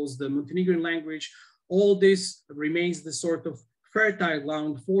symbols, the Montenegrin language. All this remains the sort of fertile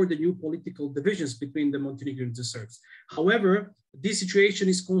ground for the new political divisions between the Montenegrins and the Serbs. However, this situation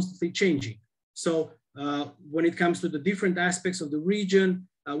is constantly changing. So when it comes to the different aspects of the region,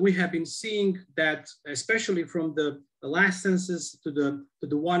 we have been seeing that, especially from the last census to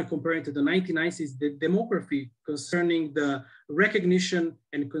the one comparing to the 1990s, the demography concerning the recognition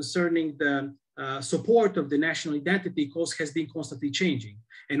and concerning the support of the national identity cause has been constantly changing.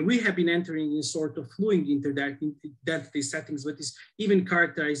 And we have been entering in sort of fluid identity settings, but is even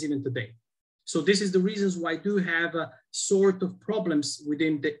characterized even today. So this is the reasons why I do have a sort of problems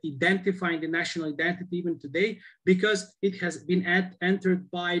within the identifying the national identity even today, because it has been entered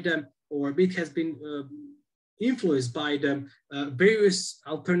by the, or it has been influenced by the various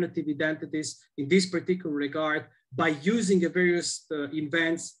alternative identities in this particular regard, by using various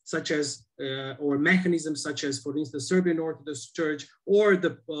events such as, or mechanisms such as, for instance, Serbian Orthodox Church or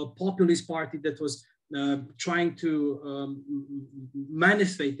the populist party that was trying to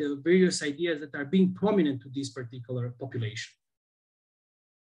manifest the various ideas that are being prominent to this particular population.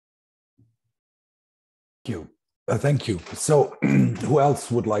 Thank you. Thank you. So who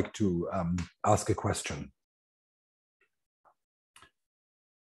else would like to ask a question?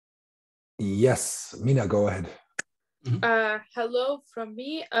 Yes, Mina, go ahead. Hello from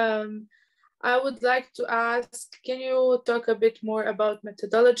me. I would like to ask, can you talk a bit more about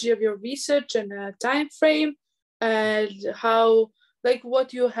methodology of your research and time frame, and how, like,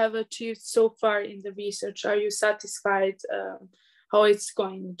 what you have achieved so far in the research? Are you satisfied how it's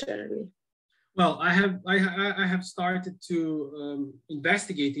going generally? Well, I have started to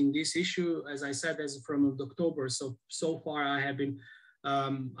investigating this issue, as I said, as from October. So far I have been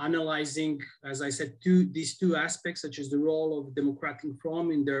analyzing, as I said, these two aspects, such as the role of democratic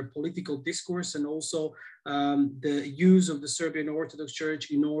front in their political discourse, and also the use of the Serbian Orthodox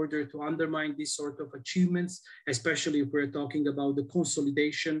Church in order to undermine these sort of achievements, especially if we're talking about the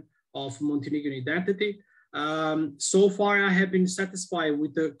consolidation of Montenegrin identity. So far, I have been satisfied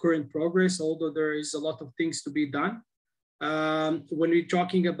with the current progress, although there is a lot of things to be done. When we're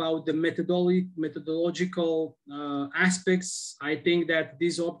talking about the methodological aspects, I think that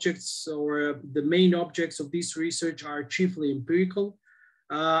these objects, or the main objects of this research, are chiefly empirical.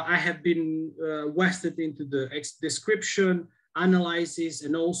 I have been vested into the description, analysis,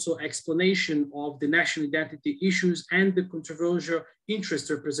 and also explanation of the national identity issues and the controversial interest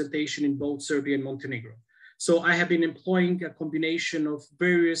representation in both Serbia and Montenegro. So I have been employing a combination of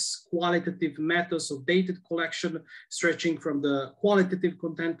various qualitative methods of data collection, stretching from the qualitative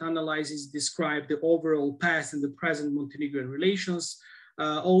content analysis, describe the overall past and the present Montenegrin relations,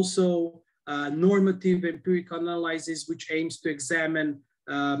 also normative empirical analysis, which aims to examine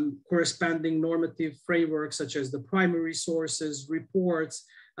corresponding normative frameworks, such as the primary sources, reports,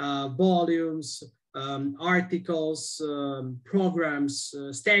 volumes, articles, programs,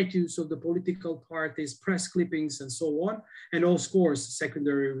 statutes of the political parties, press clippings, and so on, and of course,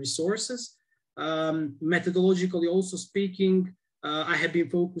 secondary resources. Methodologically also speaking, I have been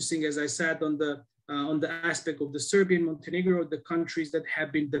focusing, as I said, on the aspect of the Serbia and Montenegro, the countries that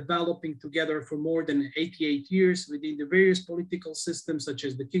have been developing together for more than 88 years within the various political systems, such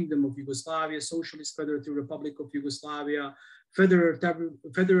as the Kingdom of Yugoslavia, Socialist Federative Republic of Yugoslavia,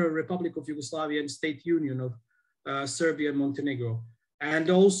 Federal Republic of Yugoslavia, and State Union of Serbia and Montenegro. And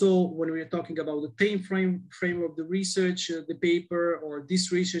also, when we're talking about the time frame of the research, the paper or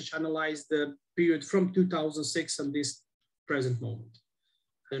this research analyzed the period from 2006 and this present moment.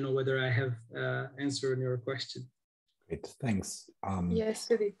 I don't know whether I have answered your question. Great, thanks. Yes,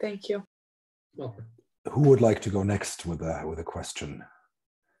 really, thank you. Welcome. Who would like to go next with a question?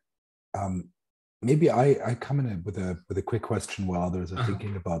 Maybe I come in with a quick question while others are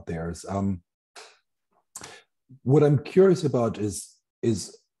thinking about theirs. What I'm curious about is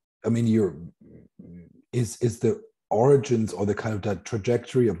I mean, is the origins or the kind of that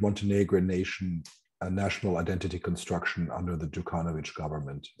trajectory of Montenegrin national identity construction under the Đukanović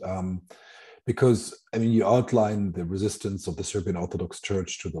government. Because, I mean, you outline the resistance of the Serbian Orthodox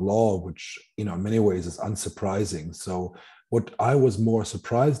Church to the law, which, you know, in many ways is unsurprising. So what I was more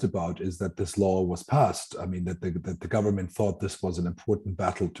surprised about is that this law was passed. I mean, that the government thought this was an important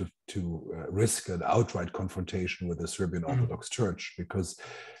battle to risk an outright confrontation with the Serbian Orthodox Church, because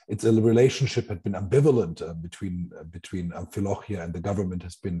it's a relationship had been ambivalent between Amfilohija and the government,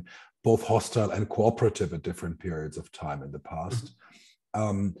 has been both hostile and cooperative at different periods of time in the past.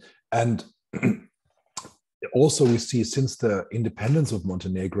 And also we see, since the independence of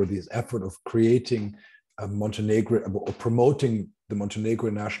Montenegro, this effort of creating Montenegro, or promoting the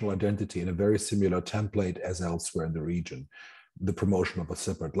Montenegrin national identity in a very similar template as elsewhere in the region. The promotion of a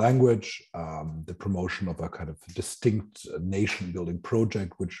separate language, the promotion of a kind of distinct nation-building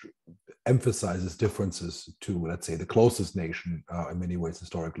project, which emphasizes differences to, let's say, the closest nation in many ways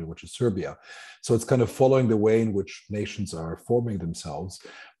historically, which is Serbia. So it's kind of following the way in which nations are forming themselves.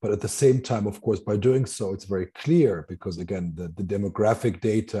 But at the same time, of course, by doing so, it's very clear, because again, the demographic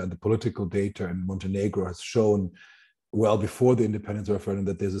data and the political data in Montenegro has shown well before the independence referendum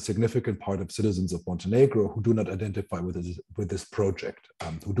that there's a significant part of citizens of Montenegro who do not identify with this project,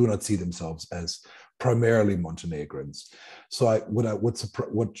 who do not see themselves as primarily Montenegrins. So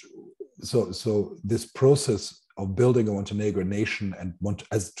so this process of building a Montenegrin nation and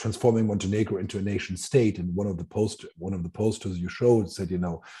as transforming Montenegro into a nation state, and one of the posters you showed said, you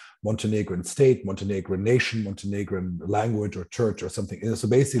know, Montenegrin state, Montenegrin nation, Montenegrin language or church or something. And so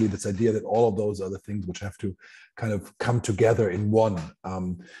basically this idea that all of those are the things which have to kind of come together in one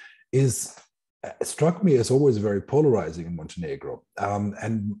struck me as always very polarizing in Montenegro.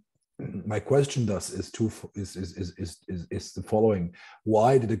 And my question thus is the following: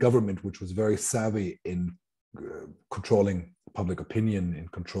 why did a government which was very savvy in controlling public opinion, in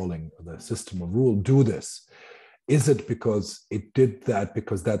controlling the system of rule, do this? Is it because it did that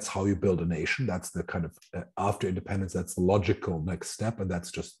because that's how you build a nation? That's the kind of, after independence, that's the logical next step, and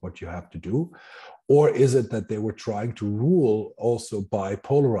that's just what you have to do? Or is it that they were trying to rule also by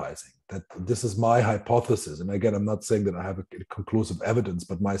polarizing? That this is my hypothesis. And again, I'm not saying that I have a conclusive evidence,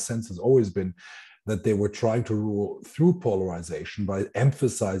 but my sense has always been that they were trying to rule through polarization by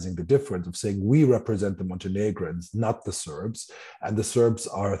emphasizing the difference of saying we represent the Montenegrins, not the Serbs, and the Serbs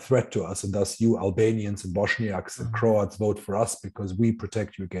are a threat to us, and thus you Albanians and Bosniaks and Croats vote for us because we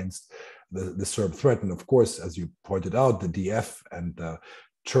protect you against the Serb threat. And of course, as you pointed out, the DF and the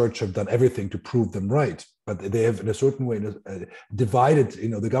Church have done everything to prove them right, but they have in a certain way divided,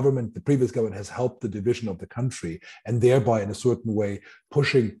 the government, the previous government has helped the division of the country, and thereby in a certain way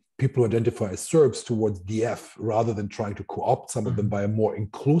pushing people who identify as Serbs towards DF rather than trying to co-opt some of them by a more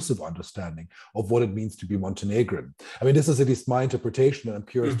inclusive understanding of what it means to be Montenegrin. I mean, this is at least my interpretation, and I'm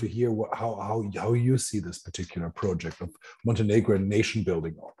curious to hear how you see this particular project of Montenegrin nation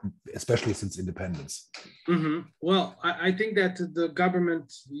building, especially since independence. Well, I think that the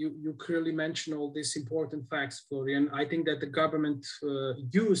government, you clearly mentioned all these important facts, Florian. I think that the government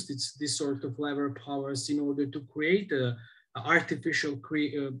used this sort of lever powers in order to create artificial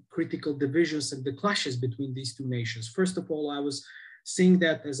critical divisions and the clashes between these two nations. First of all, I was seeing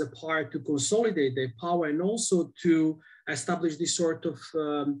that as a part to consolidate their power and also to establish this sort of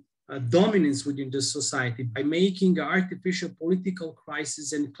dominance within the society by making artificial political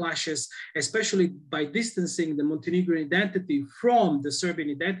crises and clashes, especially by distancing the Montenegrin identity from the Serbian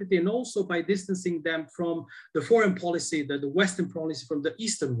identity, and also by distancing them from the foreign policy, the Western policy from the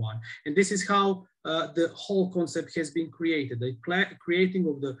Eastern one. And this is how the whole concept has been created, the creating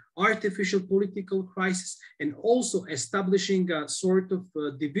of the artificial political crisis and also establishing a sort of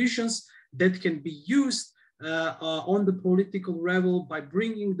divisions that can be used on the political level by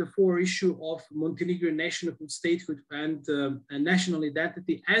bringing the core issue of Montenegrin nationhood, statehood, and national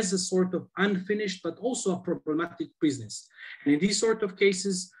identity as a sort of unfinished, but also a problematic business. And in these sort of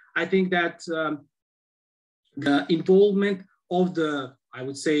cases, I think that the involvement of the, I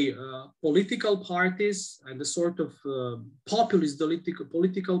would say, political parties and the sort of populist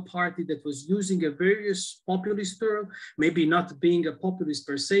political party that was using a various populist term, maybe not being a populist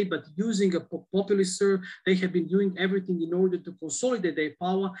per se, but using a populist term, they have been doing everything in order to consolidate their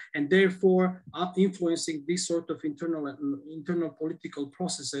power and therefore influencing this sort of internal political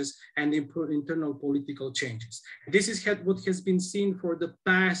processes and internal political changes. This is what has been seen for the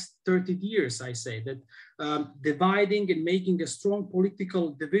past 30 years, I say, that dividing and making a strong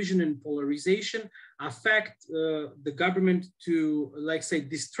political division and polarization affect the government to, like say,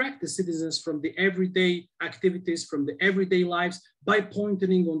 distract the citizens from the everyday activities, from the everyday lives by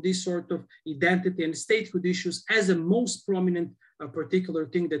pointing on this sort of identity and statehood issues as a most prominent particular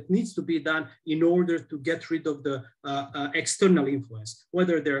thing that needs to be done in order to get rid of the external influence,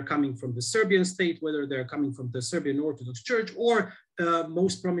 whether they're coming from the Serbian state, whether they're coming from the Serbian Orthodox Church, or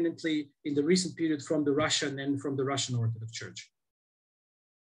most prominently in the recent period from the Russian and from the Russian Orthodox Church.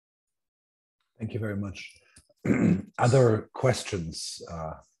 Thank you very much. Other questions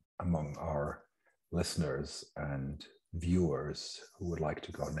among our listeners and viewers who would like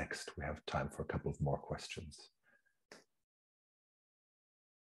to go next? We have time for a couple of more questions.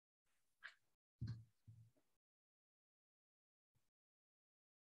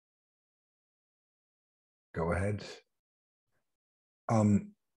 Go ahead.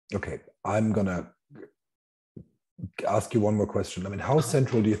 Okay, I'm gonna ask you one more question. I mean, how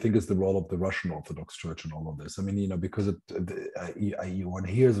central do you think is the role of the Russian Orthodox Church in all of this? I mean, because one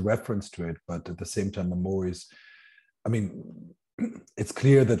hears reference to it, but at the same time, I'm always, I mean, it's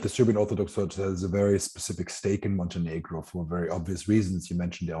clear that the Serbian Orthodox Church has a very specific stake in Montenegro for very obvious reasons. You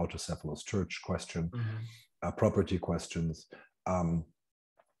mentioned the autocephalous church question, property questions.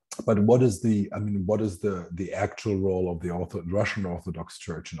 But what is the actual role of the Russian Orthodox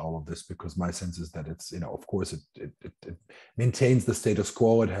Church in all of this? Because my sense is that it's, of course, it maintains the status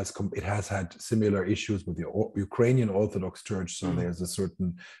quo. It has had similar issues with the Ukrainian Orthodox Church, so there's a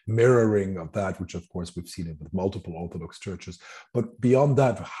certain mirroring of that, which of course we've seen it with multiple Orthodox churches. But beyond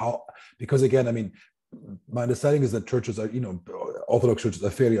that, because again, I mean, my understanding is that churches are, Orthodox churches are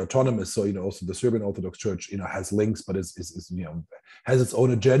fairly autonomous. So, also the Serbian Orthodox Church, has links, but is has its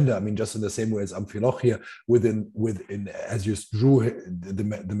own agenda. I mean, just in the same way as Amphilochia within, as you drew the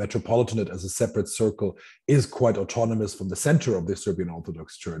Metropolitanate as a separate circle, is quite autonomous from the center of the Serbian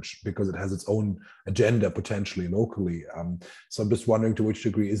Orthodox Church because it has its own agenda potentially locally. So I'm just wondering to which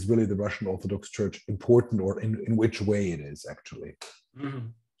degree is really the Russian Orthodox Church important, or in which way it is actually.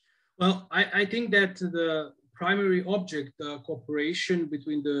 Well, I think that the primary object, cooperation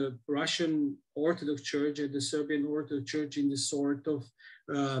between the Russian Orthodox Church and the Serbian Orthodox Church in this sort of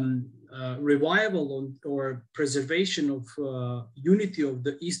revival or preservation of unity of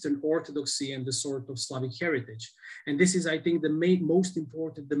the Eastern Orthodoxy and the sort of Slavic heritage. And this is, I think, the most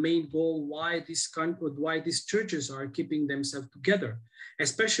important, the main goal why these churches are keeping themselves together,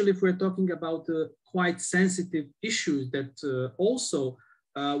 especially if we're talking about quite sensitive issues that also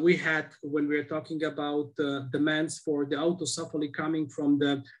we had when we were talking about demands for the autocephaly coming from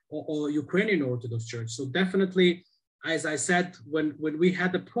the Ukrainian Orthodox Church. So definitely, as I said, when we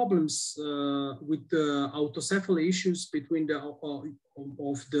had the problems with the autocephaly issues between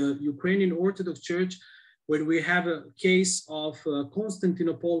of the Ukrainian Orthodox Church, when we have a case of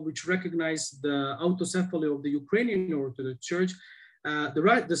Constantinople, which recognized the autocephaly of the Ukrainian Orthodox Church,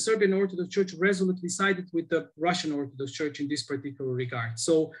 the Serbian Orthodox Church resolutely sided with the Russian Orthodox Church in this particular regard.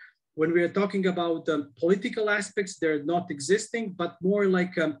 So when we are talking about political aspects, they're not existing, but more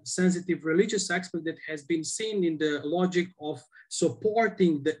like a sensitive religious aspect that has been seen in the logic of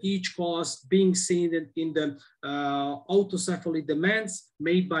supporting each cause being seen in the autocephaly demands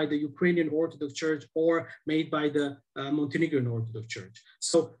made by the Ukrainian Orthodox Church or made by the Montenegrin Orthodox Church.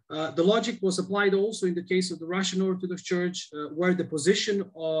 So the logic was applied also in the case of the Russian Orthodox Church, where the position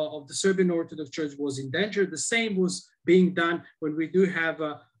of the Serbian Orthodox Church was in danger. The same was being done when we do have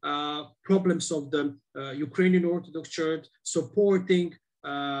problems of the Ukrainian Orthodox Church supporting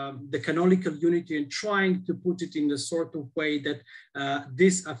the canonical unity and trying to put it in the sort of way that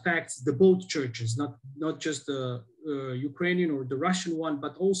this affects the both churches, not just the Ukrainian or the Russian one,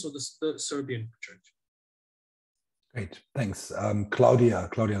 but also the Serbian church. Great, thanks. Claudia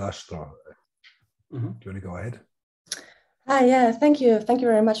Lastro, do you want to go ahead? Hi, yeah, thank you. Thank you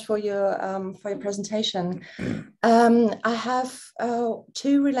very much for your presentation. I have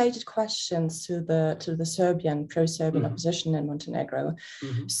two related questions to the pro-Serbian opposition in Montenegro.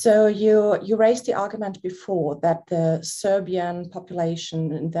 So you raised the argument before that the Serbian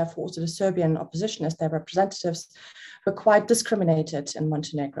population and therefore also the Serbian opposition as their representatives were quite discriminated in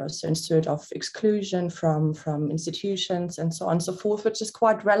Montenegro. So instead of exclusion from institutions and so on and so forth, which is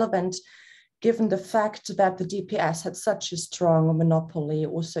quite relevant given the fact that the DPS had such a strong monopoly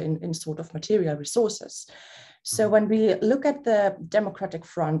also in sort of material resources. So when we look at the Democratic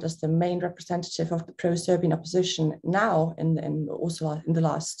Front as the main representative of the pro-Serbian opposition now also in the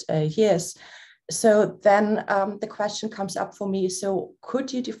last years, so then the question comes up for me, so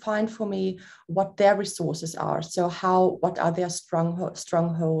could you define for me what their resources are? So what are their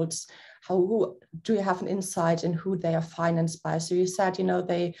strongholds? How do you have an insight in who they are financed by? So you said,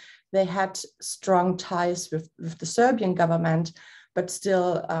 they had strong ties with the Serbian government, but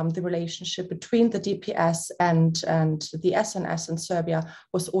still the relationship between the DPS and the SNS in Serbia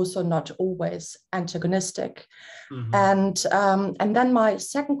was also not always antagonistic. And then my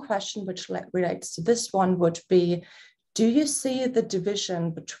second question, which relates to this one, would be, do you see the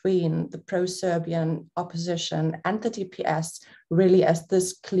division between the pro-Serbian opposition and the DPS really as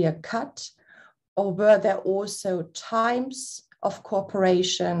this clear cut? Or were there also times of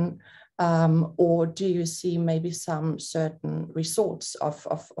cooperation, or do you see maybe some certain resorts of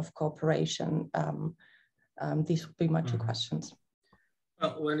cooperation? These would be my two questions.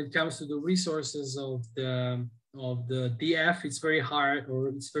 Well, when it comes to the resources of the DF, it's very hard, or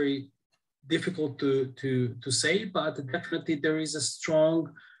it's very difficult to say, but definitely there is a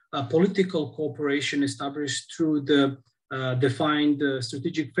strong political cooperation established through the defined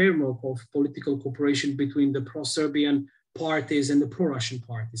strategic framework of political cooperation between the pro-Serbian parties and the pro-Russian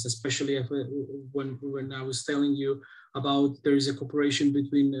parties, especially when I was telling you about there is a cooperation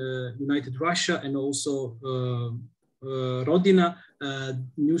between United Russia and also Rodina,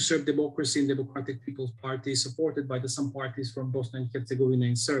 New Serb Democracy and Democratic People's Party, supported by some parties from Bosnia and Herzegovina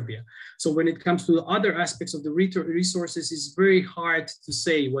and Serbia. So when it comes to the other aspects of the resources, it's very hard to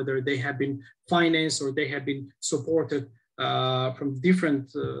say whether they have been financed or they have been supported from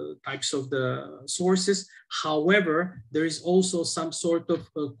different types of the sources. However, there is also some sort of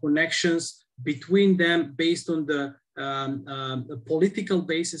connections between them based on the political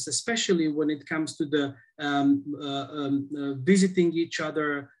basis, especially when it comes to the visiting each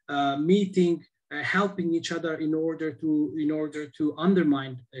other, meeting, helping each other in order to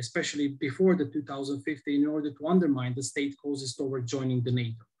undermine, especially before the 2015, in order to undermine the state causes toward joining the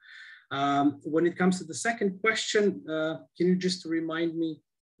NATO. When it comes to the second question, can you just remind me,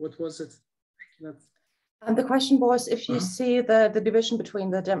 what was it? And the question was, if you see the division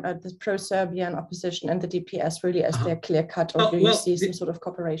between the pro-Serbian opposition and the DPS really as their clear cut, or do you see some sort of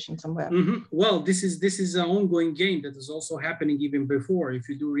cooperation somewhere? Well, this is an ongoing game that is also happening even before. If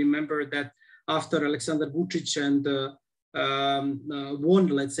you do remember that after Alexander Vučić and won,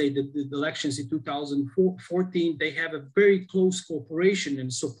 let's say, the elections in 2014, they have a very close cooperation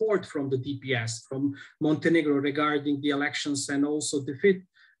and support from the DPS, from Montenegro regarding the elections, and also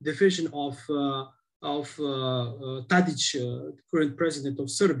division of Tadić, the current president of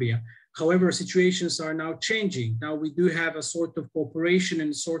Serbia. However, situations are now changing. Now we do have a sort of cooperation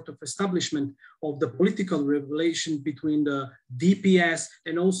and sort of establishment of the political relation between the DPS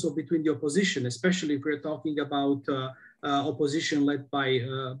and also between the opposition, especially if we're talking about opposition led by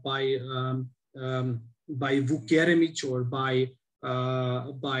Vuk Jeremić or by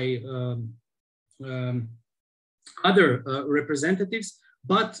other representatives.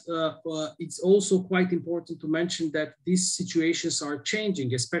 But it's also quite important to mention that these situations are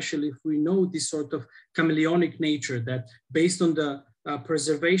changing, especially if we know this sort of chameleonic nature, that based on the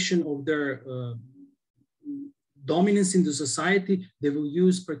preservation of their dominance in the society, they will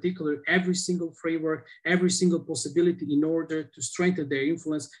use every single framework, every single possibility in order to strengthen their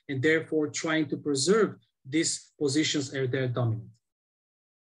influence, and therefore trying to preserve these positions as their dominant.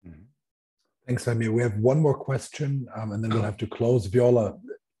 Thanks, Vladimir. We have one more question, and then we'll have to close. Viola,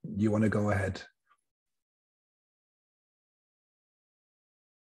 you want to go ahead?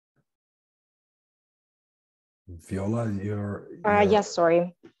 Viola, you're... Yes,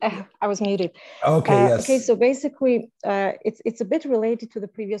 sorry, I was muted. Okay, yes. Okay, so basically, it's a bit related to the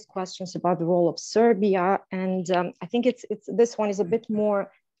previous questions about the role of Serbia, and I think this one is a bit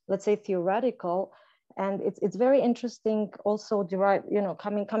more, let's say, theoretical. And it's very interesting, also derived,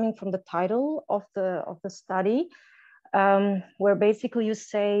 coming from the title of the study, where basically you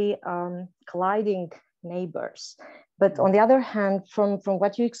say colliding neighbors. But on the other hand, from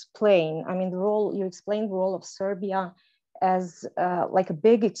what you explain, I mean, you explain the role of Serbia as like a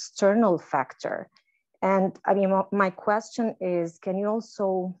big external factor. And I mean, my question is, can you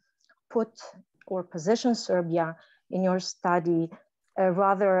also put or position Serbia in your study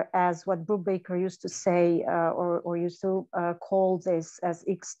rather as what Brubaker used to say or used to call this as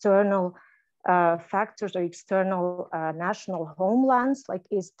external factors or external national homelands? Like,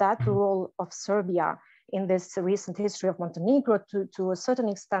 is that the role of Serbia in this recent history of Montenegro to a certain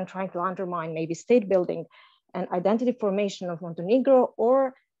extent trying to undermine maybe state building and identity formation of Montenegro?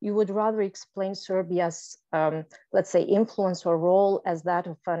 Or you would rather explain Serbia's, let's say, influence or role as that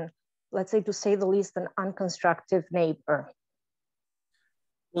of an, let's say, to say the least, an unconstructive neighbor?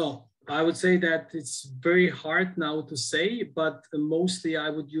 Well, I would say that it's very hard now to say, but mostly I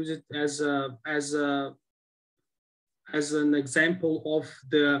would use it as an example of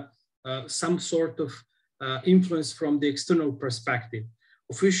the some sort of influence from the external perspective.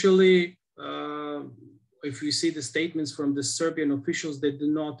 Officially, if you see the statements from the Serbian officials, they do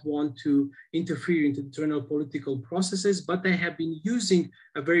not want to interfere into internal political processes, but they have been using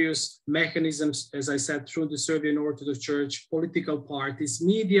various mechanisms, as I said, through the Serbian Orthodox Church, political parties,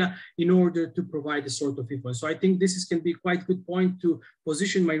 media, in order to provide a sort of influence. So I think this can be quite a good point to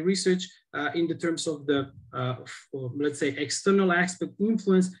position my research in the terms of the, let's say, external aspect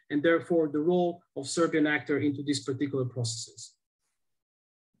influence, and therefore the role of Serbian actor into these particular processes.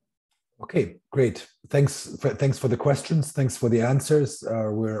 Okay, great. Thanks for the questions. Thanks for the answers.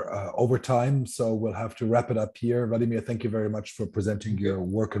 We're over time, so we'll have to wrap it up here. Vladimir, thank you very much for presenting your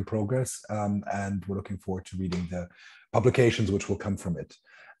work in progress, and we're looking forward to reading the publications which will come from it.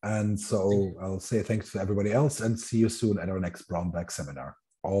 And so I'll say thanks to everybody else and see you soon at our next Brownbag seminar.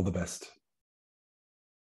 All the best.